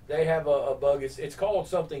them, they have a bug. It's called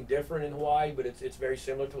something different in Hawaii, but it's very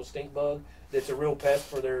similar to a stink bug. That's a real pest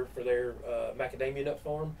for their macadamia nut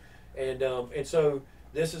farm. And so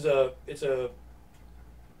this is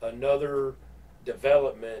another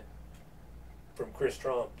development from Chris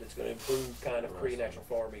Trump that's going to improve kind of Korean natural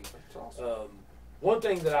farming. That's awesome. One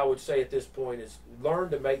thing that I would say at this point is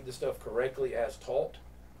learn to make the stuff correctly as taught,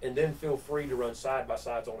 and then feel free to run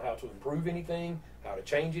side-by-sides on how to improve anything, how to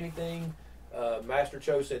change anything. Master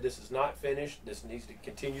Cho said this is not finished. This needs to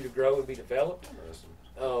continue to grow and be developed.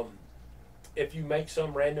 Interesting. If you make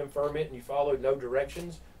some random ferment and you follow no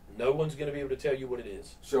directions, no one's going to be able to tell you what it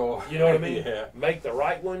is. Sure. You know what I mean? Yeah. Make the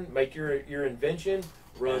right one, make your invention,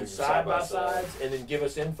 run And side by side-by-side. sides, and then give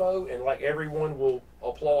us info, and like everyone will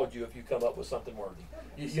applaud you if you come up with something worthy.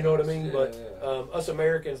 You know what I mean? Yeah, But yeah. us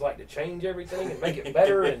Americans like to change everything and make it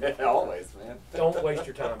better, and Always, man. don't waste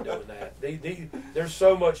your time doing that. There's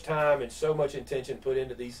so much time and so much intention put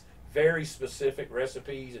into these very specific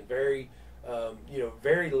recipes and very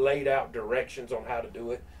laid out directions on how to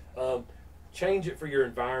do it. Change it for your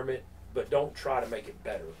environment, but don't try to make it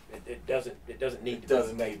better. It doesn't need to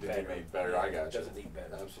be made better. I got It you. doesn't need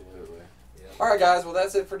better. Absolutely. Yeah. All right, guys. Well,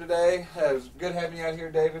 that's it for today. It was good having you out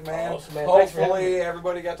here, David, man. Awesome, man. Thanks for having Hopefully, me.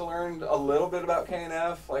 everybody got to learn a little bit about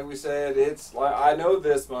KNF. Like we said, it's like I know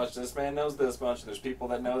this much. This man knows this much. And there's people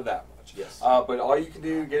that know that much. Yes. But all you can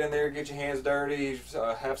do, get in there, get your hands dirty,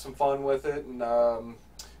 have some fun with it, and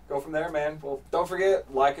go from there, man. Well, don't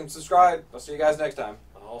forget, like and subscribe. I'll see you guys next time.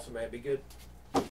 Awesome, man. Be good.